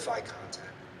amplify content.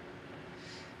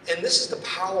 And this is the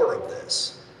power of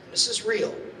this. And this is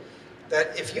real.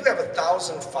 That if you have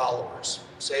 1,000 followers,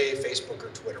 say Facebook or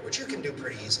Twitter, which you can do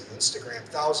pretty easily, Instagram,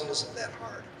 1,000 isn't that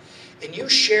hard, and you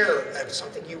share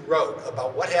something you wrote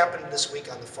about what happened this week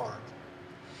on the farm,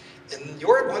 and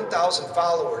your 1,000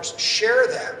 followers share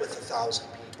that with 1,000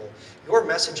 people, your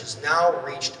message has now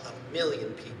reached 1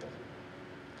 million people.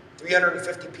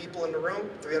 350 people in the room,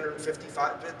 350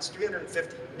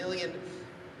 million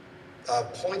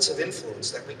points of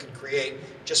influence that we could create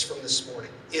just from this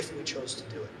morning, if we chose to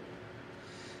do it.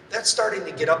 That's starting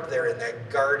to get up there in that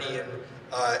Guardian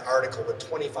article with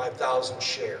 25,000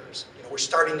 shares. You know, we're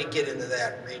starting to get into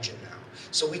that region now.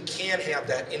 So we can have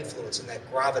that influence and that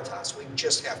gravitas. We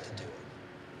just have to do it.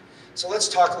 So let's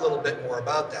talk a little bit more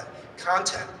about that.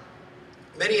 Content.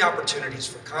 Many opportunities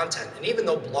for content, and even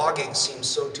though blogging seems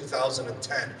so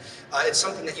 2010, it's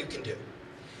something that you can do.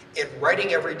 And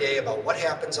writing every day about what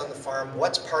happens on the farm,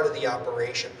 what's part of the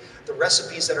operation, the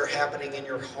recipes that are happening in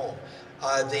your home,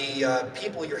 the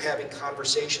people you're having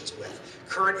conversations with,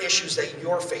 current issues that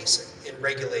you're facing in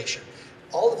regulation.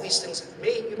 All of these things,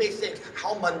 you may think,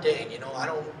 how mundane, I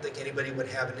don't think anybody would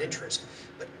have an interest.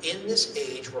 But in this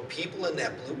age where people in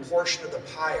that blue portion of the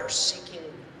pie are seeking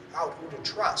out who to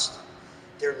trust,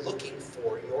 they're looking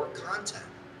for your content.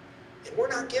 And we're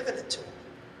not giving it to them.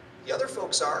 The other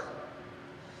folks are.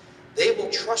 They will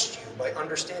trust you by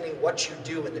understanding what you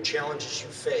do and the challenges you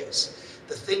face.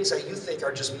 The things that you think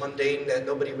are just mundane that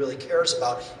nobody really cares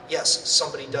about, yes,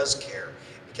 somebody does care.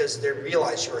 Because they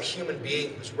realize you're a human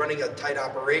being who's running a tight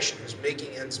operation, who's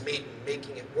making ends meet and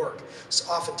making it work. So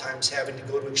oftentimes having to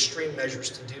go to extreme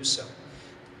measures to do so.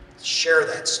 Share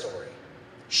that story.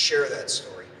 Share that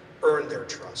story. Earn their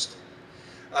trust.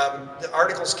 The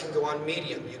articles can go on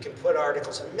Medium. You can put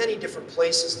articles in many different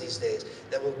places these days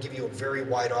that will give you a very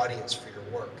wide audience for your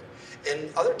work. And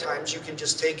other times you can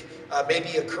just take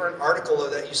maybe a current article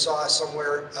that you saw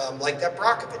somewhere, like that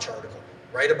Brockovich article.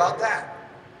 Write about that.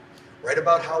 Write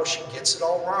about how she gets it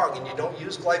all wrong and you don't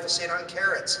use glyphosate on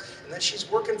carrots. And that she's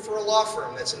working for a law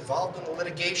firm that's involved in the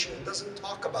litigation and doesn't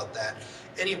talk about that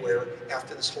anywhere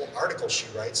after this whole article she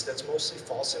writes that's mostly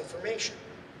false information.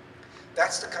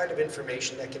 That's the kind of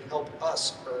information that can help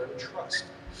us earn trust.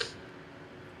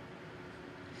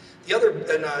 The other,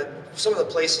 and some of the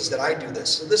places that I do this,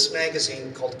 so this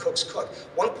magazine called Cook's Cook,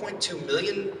 1.2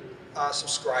 million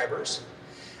subscribers,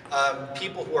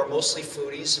 people who are mostly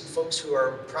foodies, folks who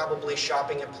are probably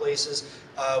shopping in places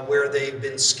where they've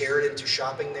been scared into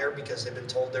shopping there because they've been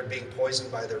told they're being poisoned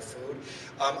by their food.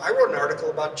 I wrote an article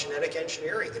about genetic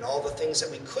engineering and all the things that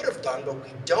we could have done but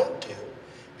we don't do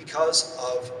because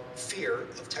of fear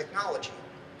of technology.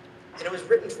 And it was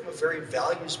written from a very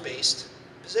values-based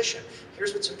position.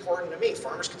 Here's what's important to me: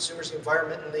 farmers, consumers, the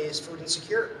environment, and the food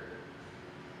insecurity.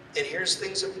 And here's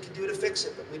things that we can do to fix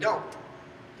it, but we don't,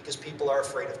 because people are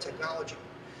afraid of technology.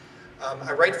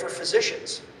 I write for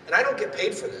physicians, and I don't get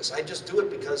paid for this. I just do it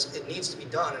because it needs to be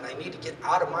done, and I need to get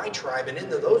out of my tribe and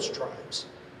into those tribes.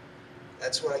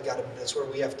 That's what that's where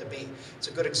we have to be. It's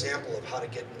a good example of how to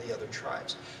get in the other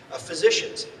tribes.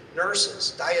 Physicians,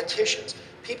 nurses, dietitians,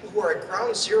 people who are at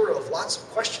ground zero of lots of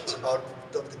questions about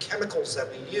the chemicals that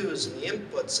we use and the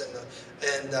inputs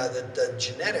and the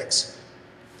genetics.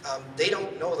 They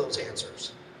don't know those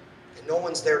answers. And no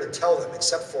one's there to tell them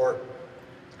except for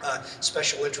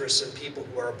special interests and people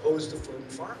who are opposed to food and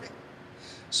farming.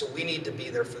 So we need to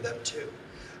be there for them too.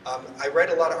 I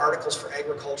write a lot of articles for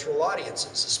agricultural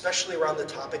audiences, especially around the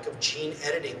topic of gene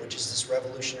editing, which is this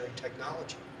revolutionary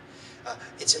technology.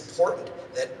 It's important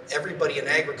that everybody in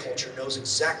agriculture knows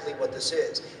exactly what this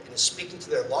is and is speaking to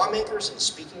their lawmakers and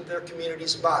speaking to their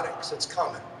communities about it, because it's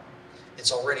coming.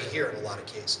 It's already here in a lot of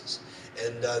cases.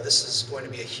 And this is going to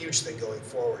be a huge thing going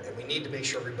forward, and we need to make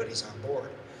sure everybody's on board.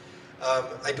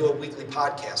 I do a weekly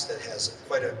podcast that has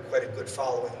quite a good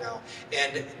following now,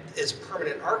 and is a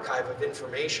permanent archive of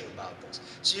information about this.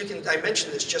 So I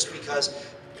mention this just because,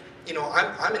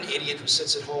 I'm an idiot who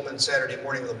sits at home on Saturday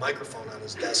morning with a microphone on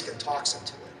his desk and talks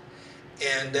into it.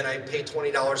 And then I pay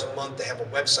 $20 a month to have a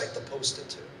website to post it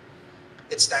to.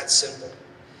 It's that simple.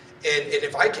 And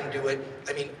if I can do it,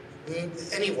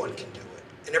 anyone can do it.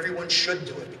 And everyone should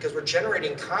do it, because we're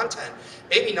generating content,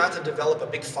 maybe not to develop a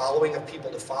big following of people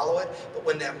to follow it, but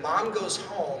when that mom goes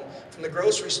home from the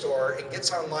grocery store and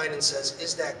gets online and says,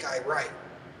 is that guy right?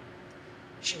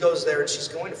 She goes there and she's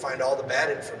going to find all the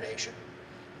bad information.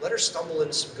 Let her stumble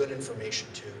into some good information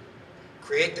too.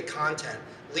 Create the content,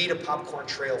 lead a popcorn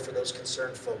trail for those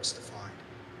concerned folks to find.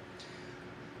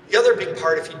 The other big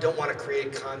part, if you don't want to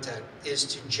create content, is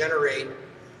to generate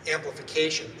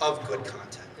amplification of good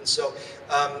content. And so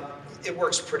it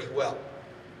works pretty well.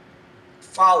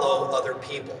 Follow other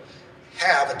people.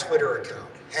 Have a Twitter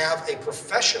account. Have a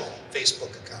professional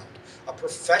Facebook account. A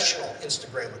professional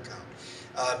Instagram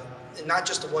account. And not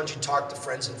just the ones you talk to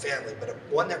friends and family, but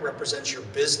one that represents your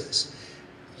business.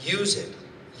 Use it.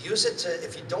 Use it to,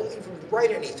 if you don't even write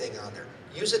anything on there,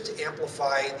 use it to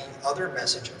amplify the other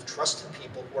message of trusted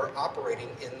people who are operating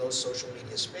in those social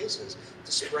media spaces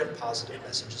to spread positive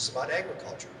messages about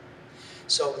agriculture.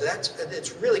 So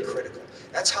it's really critical.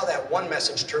 That's how that one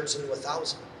message turns into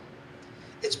 1,000.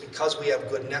 It's because we have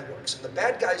good networks. And the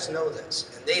bad guys know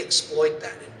this, and they exploit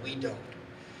that, and we don't.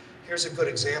 Here's a good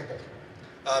example.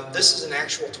 This is an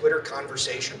actual Twitter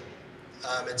conversation.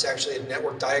 It's actually a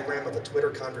network diagram of a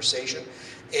Twitter conversation.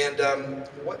 And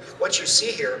what you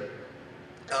see here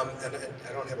and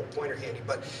I don't have a pointer handy,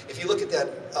 but if you look at that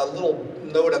little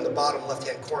note on the bottom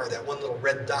left-hand corner, that one little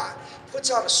red dot,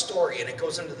 puts out a story and it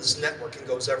goes into this network and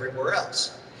goes everywhere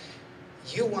else.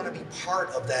 You want to be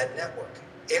part of that network,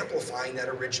 amplifying that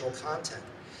original content.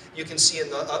 You can see in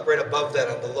the right above that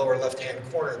on the lower left-hand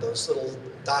corner, those little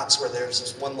dots where there's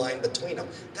this one line between them.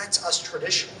 That's us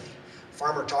traditionally.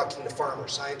 Farmer talking to farmer,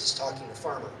 scientist talking to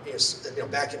farmer,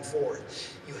 back and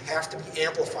forth. You have to be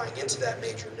amplifying into that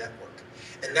major network.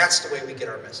 And that's the way we get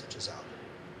our messages out.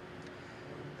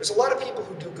 There's a lot of people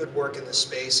who do good work in this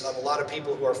space. A lot of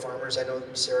people who are farmers. I know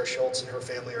Sarah Schultz and her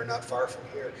family are not far from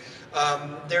here.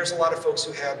 There's a lot of folks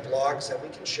who have blogs that we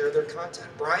can share their content.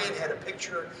 Brian had a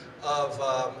picture of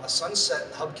a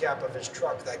sunset hubcap of his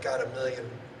truck that got a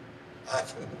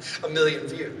million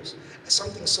views.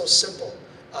 Something so simple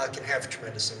can have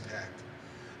tremendous impact.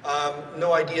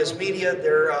 No Ideas Media,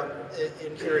 they're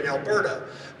here in Alberta.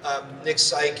 Nick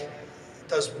Syke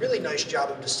does a really nice job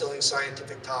of distilling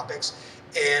scientific topics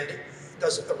and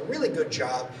does a really good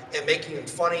job at making them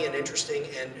funny and interesting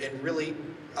and really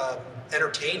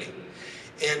entertaining.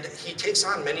 And he takes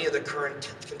on many of the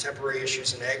current contemporary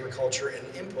issues in agriculture and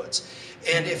inputs.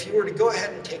 And if you were to go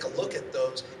ahead and take a look at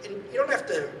those, and you don't have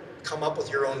to come up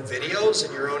with your own videos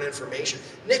and your own information.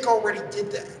 Nick already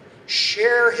did that.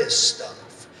 Share his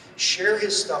stuff. Share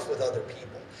his stuff with other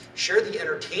people. Share the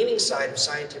entertaining side of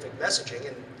scientific messaging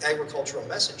and agricultural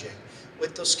messaging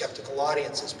with those skeptical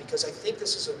audiences, because I think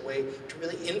this is a way to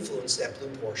really influence that blue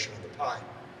portion of the pie.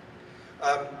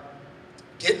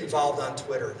 Get involved on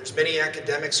Twitter. There's many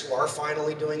academics who are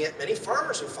finally doing it, many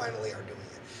farmers who finally are doing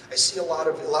it. I see a lot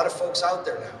of folks out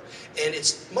there now, and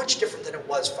it's much different than it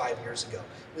was 5 years ago.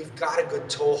 We've got a good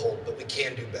toehold, but we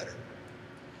can do better.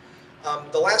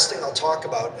 The last thing I'll talk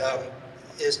about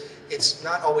is it's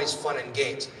not always fun and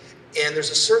games. And there's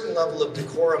a certain level of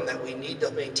decorum that we need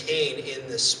to maintain in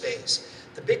this space.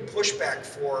 The big pushback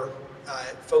for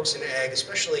folks in ag,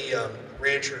 especially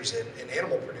ranchers and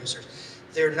animal producers,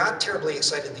 they're not terribly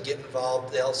excited to get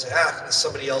involved. They'll say, it's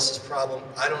somebody else's problem.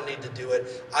 I don't need to do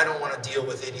it. I don't want to deal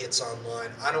with idiots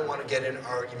online. I don't want to get into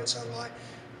arguments online.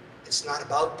 It's not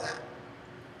about that.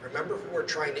 Remember who we're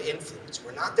trying to influence.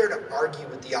 We're not there to argue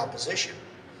with the opposition.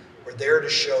 We're there to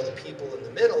show the people in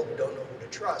the middle who don't know who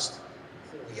to trust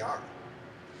who we are.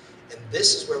 And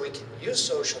this is where we can use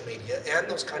social media and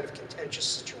those kind of contentious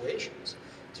situations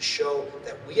to show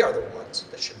that we are the ones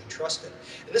that should be trusted.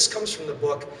 And this comes from the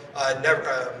book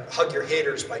Hug Your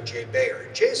Haters by Jay Baer.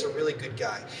 Jay is a really good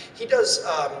guy. He does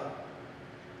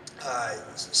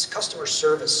customer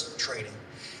service training.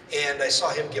 And I saw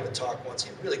him give a talk once.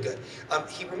 He's really good.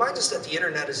 He reminds us that the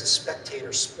internet is a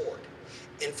spectator sport.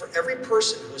 And for every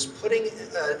person who's putting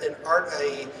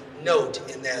a note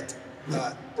in that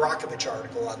Brockovich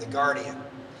article on The Guardian,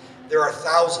 there are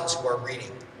thousands who are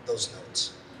reading those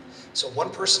notes. So one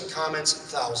person comments,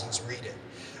 thousands read it.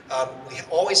 We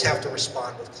always have to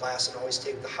respond with class and always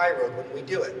take the high road when we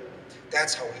do it.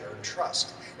 That's how we earn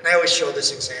trust. And I always show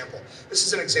this example. This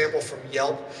is an example from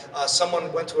Yelp.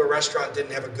 Someone went to a restaurant,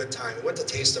 didn't have a good time. It went to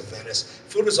Taste of Venice.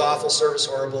 Food was awful, service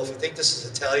horrible. If you think this is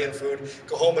Italian food,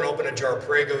 go home and open a jar of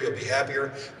Prego, you'll be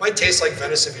happier. Might taste like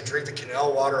Venice if you drink the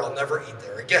canal water. I'll never eat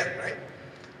there again, right?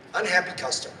 Unhappy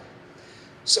customer.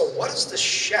 So what does the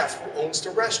chef who owns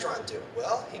the restaurant do?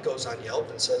 Well, he goes on Yelp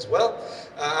and says,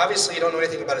 obviously you don't know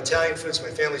anything about Italian food. It's my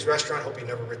family's restaurant. Hope you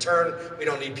never return. We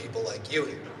don't need people like you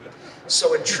here.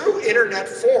 So in true internet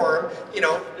form,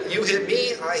 you hit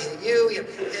me, I hit you,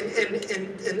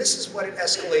 and this is what it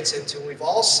escalates into. We've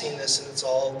all seen this,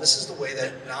 and this is the way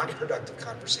that non-productive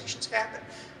conversations happen.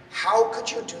 How could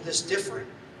you do this different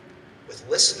with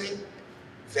listening,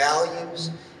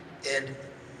 values, and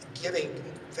giving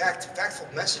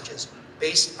factful messages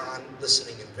based on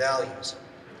listening and values?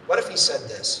 What if he said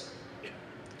this?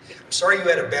 I'm sorry you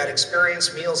had a bad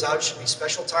experience. Meals out should be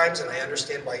special times, and I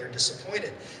understand why you're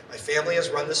disappointed. My family has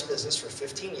run this business for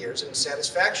 15 years, and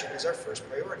satisfaction is our first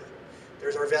priority.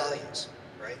 There's our values,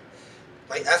 right?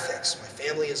 My ethics. My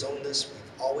family has owned this.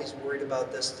 We've always worried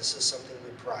about this. This is something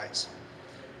we prize.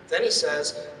 Then he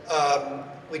says,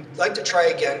 we'd like to try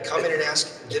again. Come in and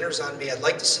ask. Dinner's on me. I'd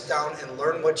like to sit down and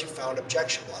learn what you found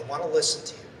objectionable. I want to listen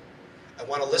to you. I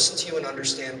want to listen to you and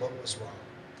understand what was wrong.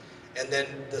 And then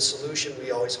the solution,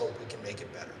 we always hope we can make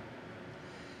it better.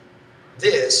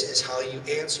 This is how you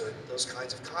answer those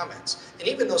kinds of comments. And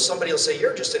even though somebody will say,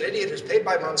 you're just an idiot who's paid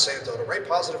by Monsanto to write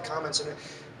positive comments,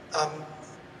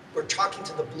 we're talking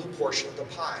to the blue portion of the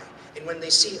pie. And when they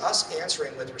see us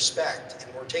answering with respect,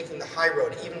 and we're taking the high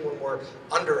road, even when we're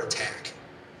under attack,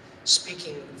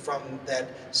 speaking from that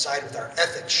side with our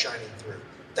ethics shining through,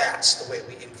 that's the way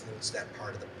we influence that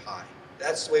part of the pie.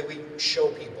 That's the way we show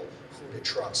people who to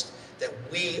trust, that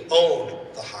we own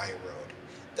the high road.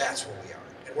 That's where we are.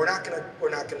 And we're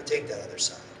not gonna take that other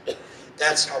side.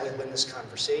 That's how we win this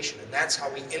conversation, and that's how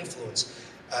we influence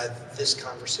this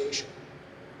conversation.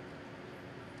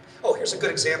 Oh, here's a good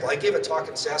example. I gave a talk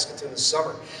in Saskatoon this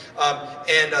summer,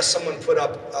 and someone put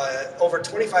up over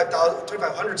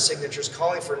 2,500 signatures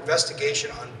calling for investigation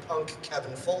on punk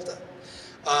Kevin Folta.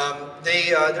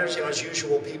 There's, as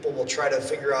usual, people will try to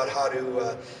figure out how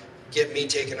to get me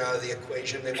taken out of the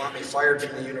equation. They want me fired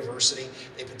from the university.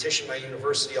 They petition my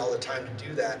university all the time to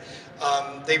do that.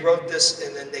 They wrote this,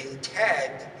 and then they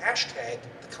hashtagged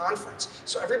the conference.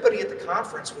 So everybody at the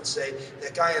conference would say,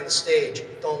 that guy on the stage,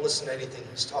 don't listen to anything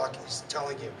he's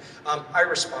telling you. I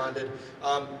responded,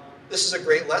 this is a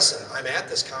great lesson. I'm at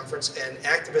this conference, and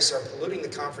activists are polluting the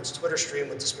conference Twitter stream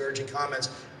with disparaging comments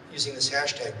using this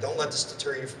hashtag. Don't let this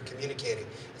deter you from communicating.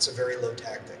 It's a very low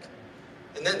tactic.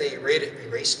 And then they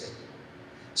erased it.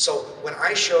 So when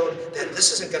I showed that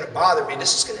this isn't going to bother me,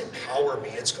 this is going to empower me,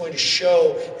 it's going to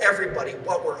show everybody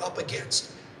what we're up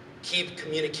against, keep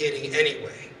communicating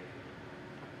anyway,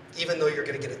 even though you're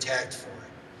going to get attacked for it.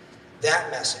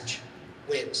 That message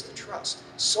wins the trust.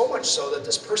 So much so that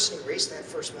this person erased that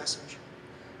first message.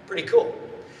 Pretty cool.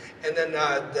 And then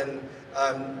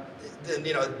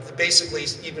basically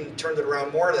even turned it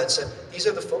around more that said, these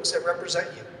are the folks that represent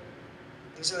you.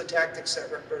 These are the tactics that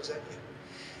represent you.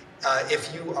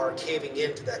 If you are caving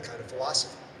into that kind of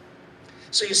philosophy.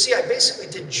 So you see, I basically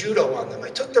did judo on them. I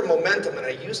took their momentum and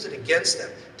I used it against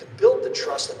them to build the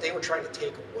trust that they were trying to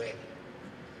take away.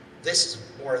 This is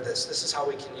more of this. This is how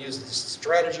we can use these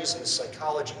strategies and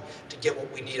psychology to get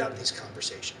what we need out of these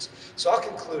conversations. So I'll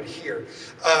conclude here.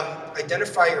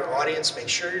 Identify your audience. Make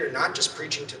sure you're not just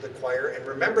preaching to the choir. And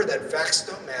remember that facts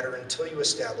don't matter until you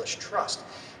establish trust.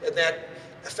 And that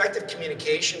effective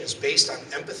communication is based on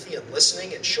empathy and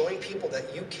listening and showing people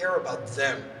that you care about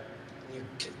them. You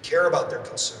care about their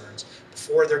concerns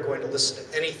before they're going to listen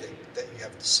to anything that you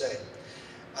have to say.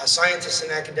 Scientists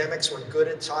and academics, we're good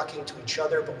at talking to each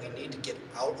other, but we need to get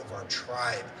out of our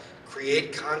tribe.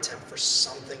 Create content for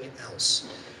something else.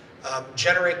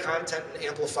 Generate content and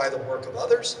amplify the work of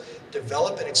others.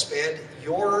 Develop and expand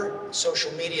your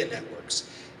social media networks.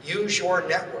 Use your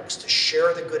networks to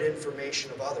share the good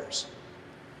information of others.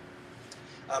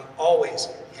 Always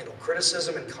handle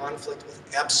criticism and conflict with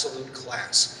absolute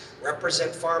class.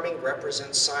 Represent farming,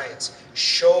 represent science.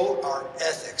 Show our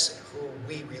ethics and who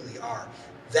we really are.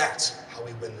 That's how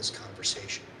we win this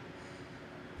conversation.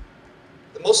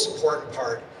 The most important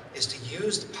part is to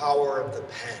use the power of the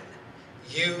pen.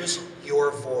 Use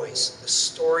your voice, the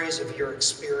stories of your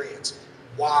experience,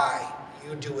 why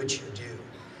you do what you do,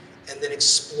 and then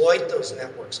exploit those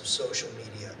networks of social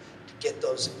media to get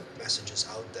those messages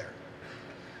out there.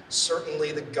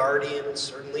 Certainly The Guardian and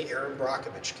certainly Aaron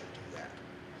Brockovich can do that.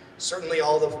 Certainly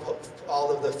all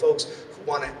of the folks who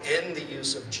want to end the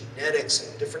use of genetics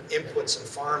and different inputs in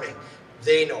farming,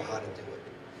 they know how to do it.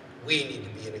 We need to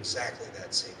be in exactly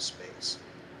that same space.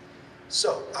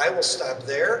 So I will stop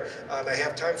there. I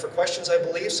have time for questions, I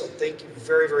believe, so thank you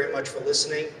very, very much for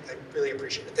listening. I really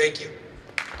appreciate it. Thank you.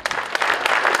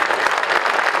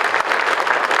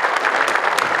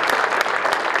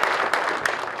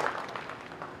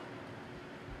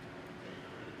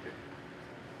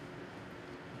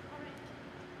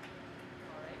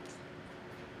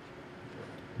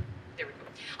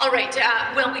 All right,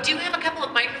 well, we do have a couple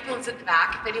of microphones at the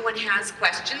back if anyone has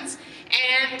questions.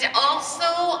 And also,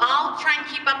 I'll try and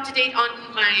keep up to date on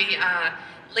my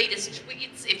latest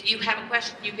tweets. If you have a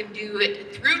question, you can do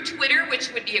it through Twitter,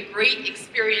 which would be a great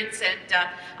experience and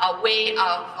a way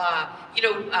of,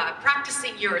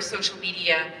 practicing your social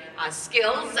media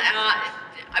skills.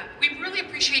 We really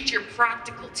appreciate your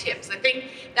practical tips. I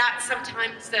think that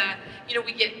sometimes,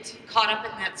 we get caught up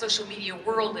in that social media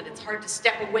world and it's hard to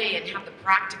step away and have the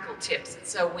practical tips. And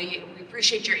so we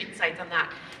appreciate your insights on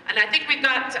that. And I think we've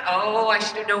got, I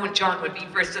should have known John would be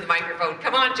first to the microphone.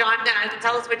 Come on, John,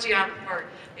 tell us what you have for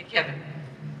Kevin.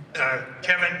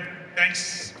 Kevin,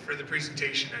 thanks for the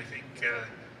presentation. I think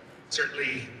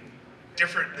certainly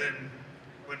different than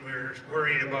when we're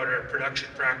worried about our production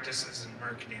practices and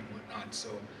marketing and whatnot, so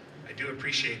I do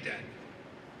appreciate that.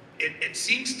 It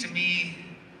seems to me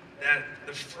that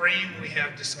the frame we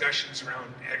have discussions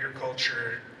around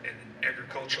agriculture and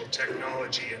agricultural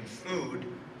technology and food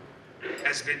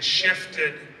has been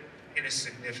shifted in a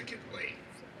significant way.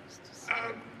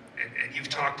 And you've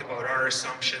talked about our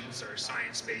assumptions, our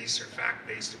science-based or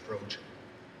fact-based approach.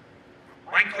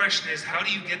 My question is, how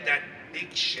do you get that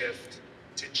big shift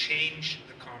to change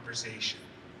the conversation?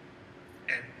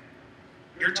 And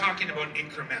you're talking about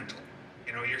incremental.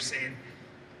 You're saying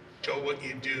show what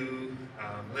you do,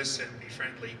 listen, be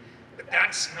friendly. But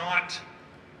that's not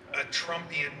a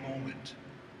Trumpian moment.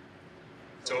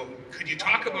 So could you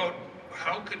talk about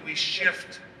how could we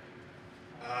shift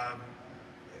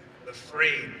the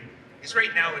frame? Because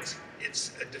right now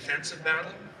it's a defensive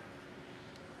battle,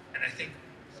 and I think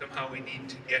somehow we need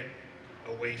to get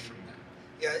away from that.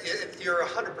 Yeah, you're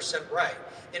 100% right.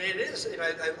 And it is, you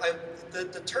know,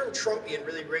 the term Trumpian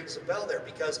really rings a bell there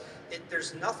because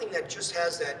there's nothing that just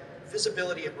has that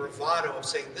visibility and bravado of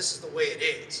saying this is the way it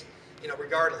is, you know,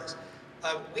 regardless.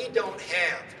 We don't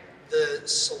have the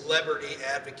celebrity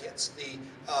advocates, the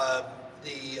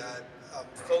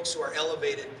folks who are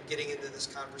elevated getting into this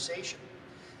conversation.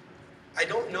 I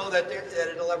don't know that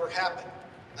it'll ever happen.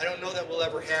 I don't know that we'll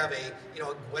ever have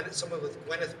someone with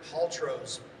Gwyneth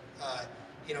Paltrow's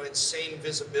insane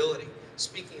visibility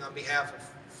speaking on behalf of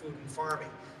food and farming.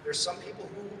 There's some people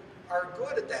who are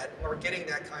good at that, who are getting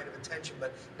that kind of attention,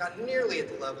 but not nearly at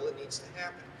the level it needs to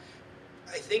happen.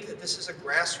 I think that this is a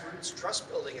grassroots trust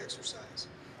building exercise.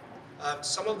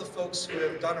 Some of the folks who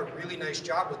have done a really nice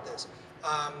job with this,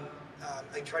 I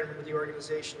try to remember the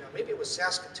organization now, maybe it was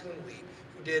Saskatoon Wheat,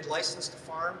 who did License to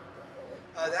Farm.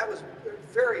 That was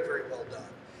very, very well done.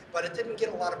 But it didn't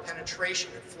get a lot of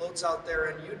penetration. It floats out there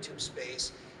in YouTube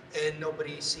space and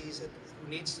nobody sees it who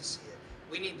needs to see it.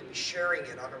 We need to be sharing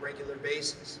it on a regular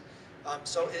basis.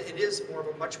 So it is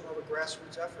much more of a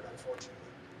grassroots effort, unfortunately.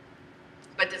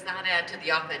 But does that add to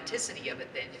the authenticity of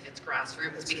it then, if it's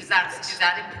grassroots? Because is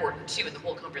that important too, and the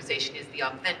whole conversation is the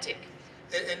authentic.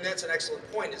 And that's an excellent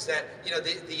point, is that, you know,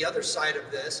 the other side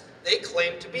of this, they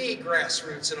claim to be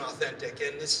grassroots and authentic,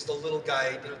 and this is the little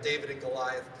guy, you know, David and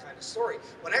Goliath kind of story,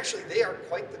 when actually they are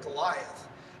quite the Goliath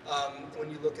when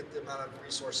you look at the amount of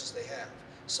resources they have.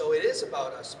 So it is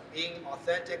about us being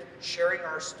authentic, sharing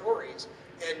our stories,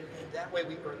 and that way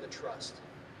we earn the trust.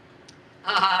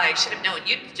 I should have known.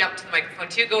 You'd jump to the microphone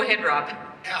too. Go ahead, Rob.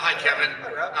 Yeah, hi, Kevin.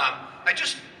 Hi, Rob. I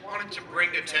just wanted to bring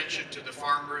attention to the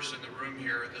farmers in the room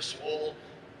here. This whole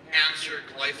answer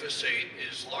glyphosate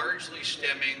is largely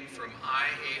stemming from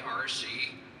IARC,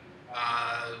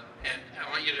 and I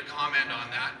want you to comment on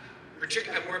that.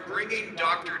 And we're bringing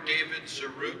Dr. David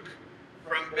Zarouk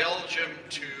from Belgium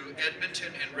to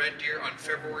Edmonton and Red Deer on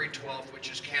February 12th,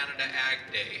 which is Canada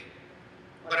Ag Day.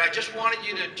 But I just wanted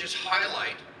you to just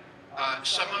highlight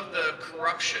some of the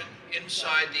corruption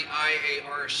inside the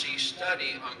IARC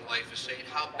study on glyphosate,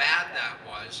 how bad that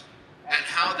was, and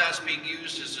how that's being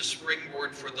used as a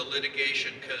springboard for the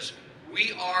litigation, because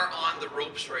we are on the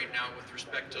ropes right now with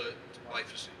respect to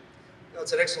glyphosate. No,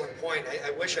 it's an excellent point.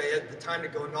 I wish I had the time to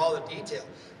go into all the detail.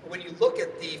 But when you look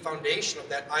at the foundation of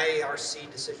that IARC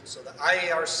decision, so the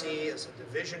IARC is a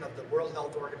division of the World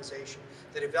Health Organization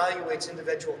that evaluates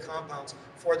individual compounds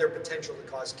for their potential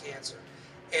to cause cancer.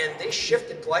 And they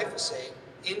shifted glyphosate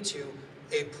into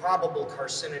a probable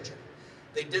carcinogen.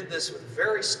 They did this with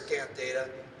very scant data,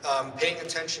 paying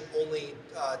attention only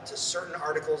to certain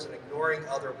articles and ignoring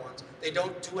other ones. They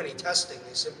don't do any testing,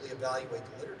 they simply evaluate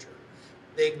the literature.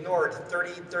 They ignored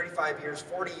 30, 35 years,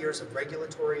 40 years of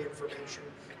regulatory information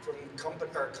from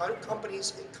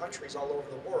companies and countries all over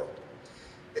the world.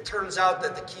 It turns out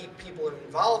that the key people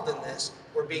involved in this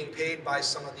were being paid by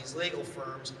some of these legal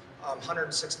firms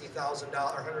 $160,000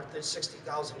 or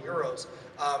 160,000 euros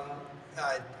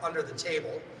under the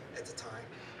table at the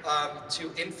time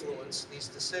to influence these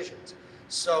decisions.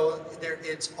 So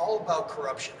it's all about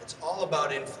corruption. It's all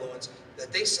about influence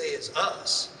that they say is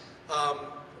us,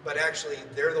 but actually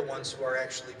they're the ones who are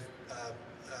actually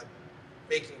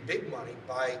making big money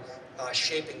by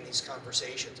shaping these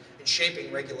conversations and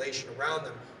shaping regulation around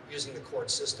them using the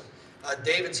court system.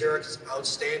 David Zarouk is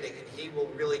outstanding, and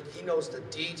he knows the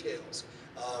details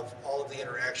of all of the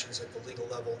interactions at the legal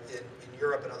level in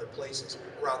Europe and other places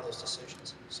around those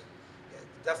decisions. So yeah,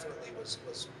 it definitely was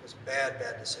a bad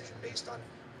decision based on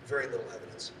very little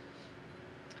evidence.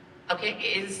 Okay,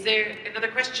 is there another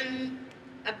question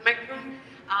at the microphone?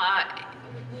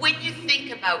 When you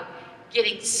think about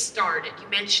getting started, you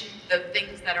mentioned the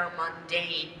things that are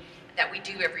mundane that we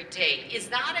do every day. Is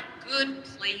that a good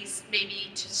place maybe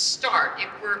to start if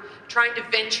we're trying to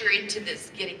venture into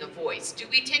this getting a voice? Do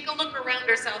we take a look around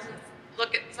ourselves and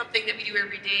look at something that we do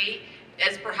every day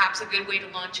as perhaps a good way to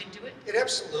launch into it? It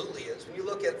absolutely is. When you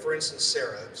look at, for instance,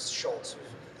 Sarah Schultz,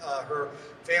 her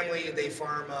family, they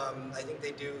farm, I think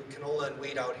they do canola and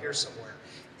wheat out here somewhere.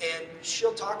 And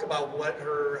she'll talk about what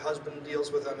her husband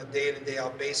deals with on a day-in and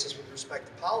day-out basis with respect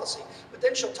to policy, but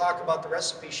then she'll talk about the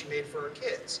recipe she made for her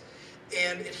kids.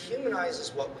 And it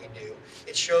humanizes what we do.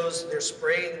 It shows they're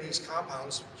spraying these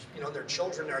compounds, you know, their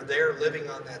children are there living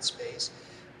on that space.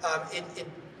 It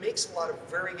makes a lot of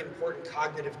very important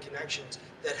cognitive connections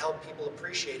that help people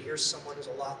appreciate, here's someone who's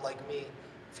a lot like me,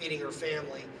 feeding her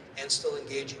family and still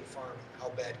engaging in farming. How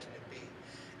bad can it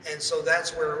be? And so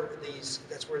that's where these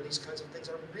kinds of things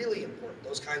are really important,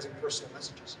 those kinds of personal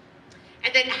messages.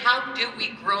 And then how do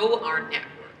we grow our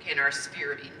network and our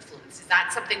sphere of influence? Is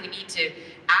that something we need to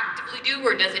actively do,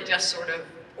 or does it just sort of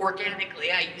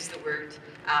organically, I use the word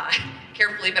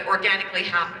carefully, but organically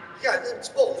happen? Yeah, it's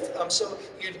both. So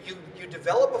you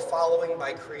develop a following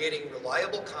by creating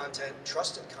reliable content,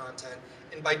 trusted content,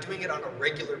 and by doing it on a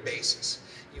regular basis.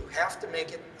 You have to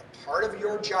make it a part of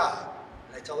your job,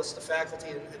 and I tell this to faculty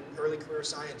and early career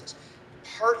scientists,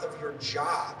 part of your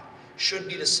job should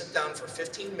be to sit down for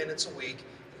 15 minutes a week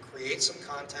and create some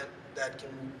content that can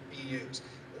be used.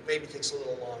 It maybe takes a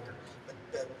little longer,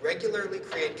 but regularly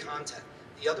create content.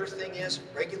 The other thing is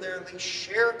regularly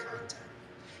share content.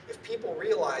 If people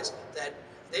realize that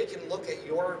they can look at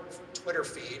your Twitter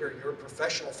feed or your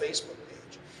professional Facebook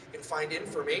page and find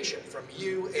information from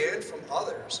you and from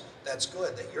others that's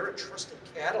good, that you're a trusted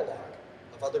catalog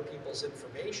of other people's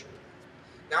information,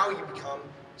 now you become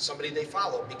somebody they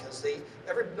follow because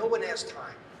no one has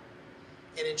time.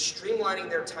 And in streamlining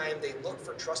their time, they look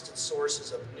for trusted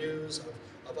sources of news,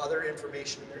 of other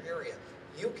information in their area.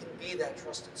 You can be that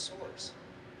trusted source.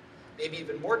 Maybe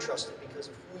even more trusted because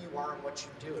of who you are and what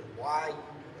you do and why you do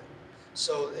it.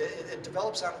 So it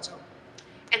develops on its own.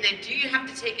 And then do you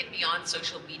have to take it beyond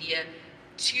social media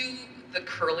to the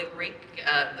curling rink,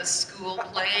 the school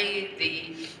play,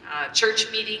 the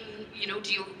church meeting? You know,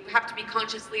 do you have to be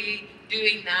consciously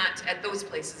doing that at those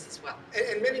places as well?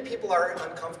 And many people are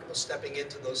uncomfortable stepping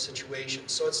into those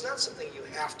situations. So it's not something you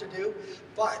have to do,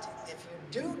 but if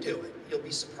you do it, you'll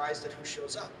be surprised at who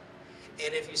shows up.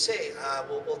 And if you say,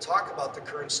 we'll talk about the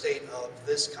current state of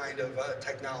this kind of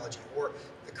technology, or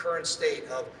the current state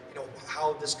of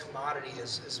how this commodity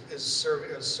is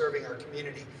serving our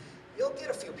community, you'll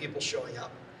get a few people showing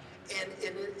up, and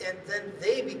then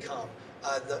they become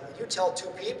you tell two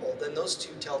people, then those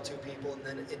two tell two people, and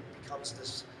then it becomes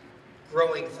this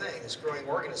growing thing, this growing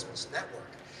organism, this network.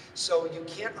 So you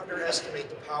can't underestimate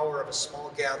the power of a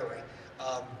small gathering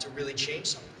to really change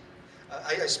something.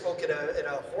 I spoke at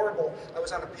I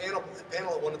was on a panel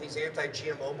at one of these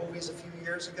anti-GMO movies a few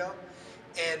years ago,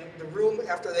 and the room,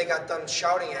 after they got done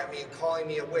shouting at me and calling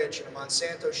me a witch and a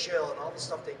Monsanto shill and all the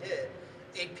stuff they did,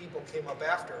 8 people came up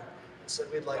after and said,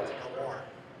 we'd like to know more.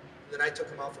 And then I took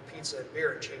them out for pizza and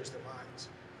beer and changed their minds.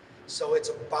 So it's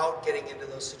about getting into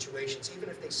those situations, even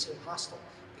if they seem hostile,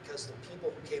 because the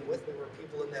people who came with me were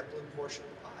people in that blue portion of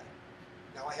the pie.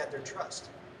 Now I had their trust,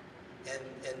 and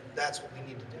that's what we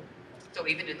need to do. So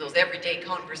even in those everyday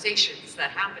conversations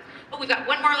that happen. Oh, we've got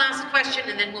one more last question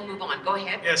and then we'll move on. Go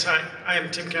ahead. Yes, hi. I am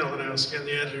Tim Kalinowski. I'm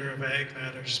the editor of Ag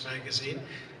Matters magazine.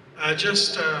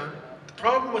 The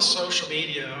problem with social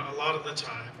media a lot of the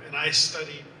time, and I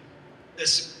study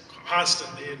this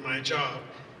constantly in my job,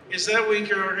 is that we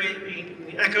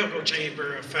create the echo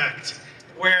chamber effect,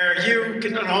 where you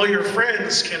and all your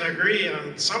friends can agree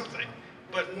on something,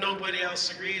 but nobody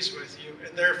else agrees with you,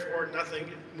 and therefore nothing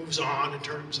moves on in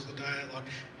terms of the dialogue.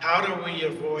 How do we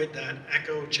avoid that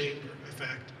echo chamber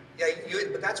effect? Yeah,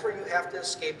 but that's where you have to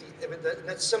escape.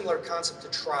 That's a similar concept to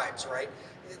tribes, right?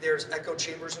 There's echo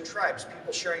chambers and tribes,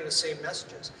 people sharing the same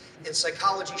messages. And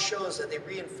psychology shows that they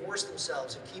reinforce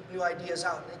themselves and keep new ideas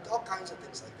out, and all kinds of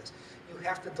things like this. You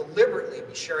have to deliberately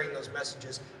be sharing those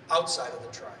messages outside of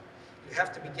the tribe. You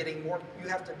have to be getting more, you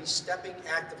have to be stepping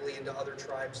actively into other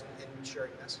tribes and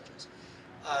sharing messages.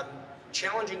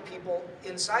 Challenging people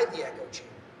inside the echo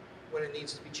chamber when it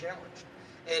needs to be challenged.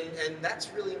 And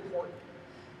that's really important.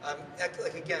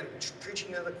 Like again,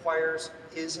 preaching to the choirs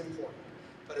is important,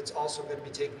 but it's also good to be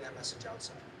taking that message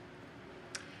outside.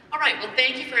 All right, well,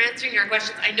 thank you for answering our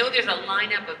questions. I know there's a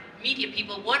lineup of media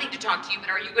people wanting to talk to you, but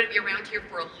are you going to be around here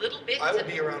for a little bit? I will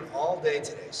be around all day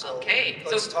today, so okay,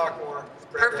 let's talk more.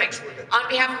 Grab perfect. lunch, On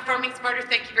behalf of Farming Smarter,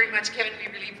 thank you very much, Kevin. We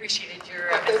really appreciated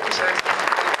your Thank you,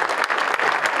 sir.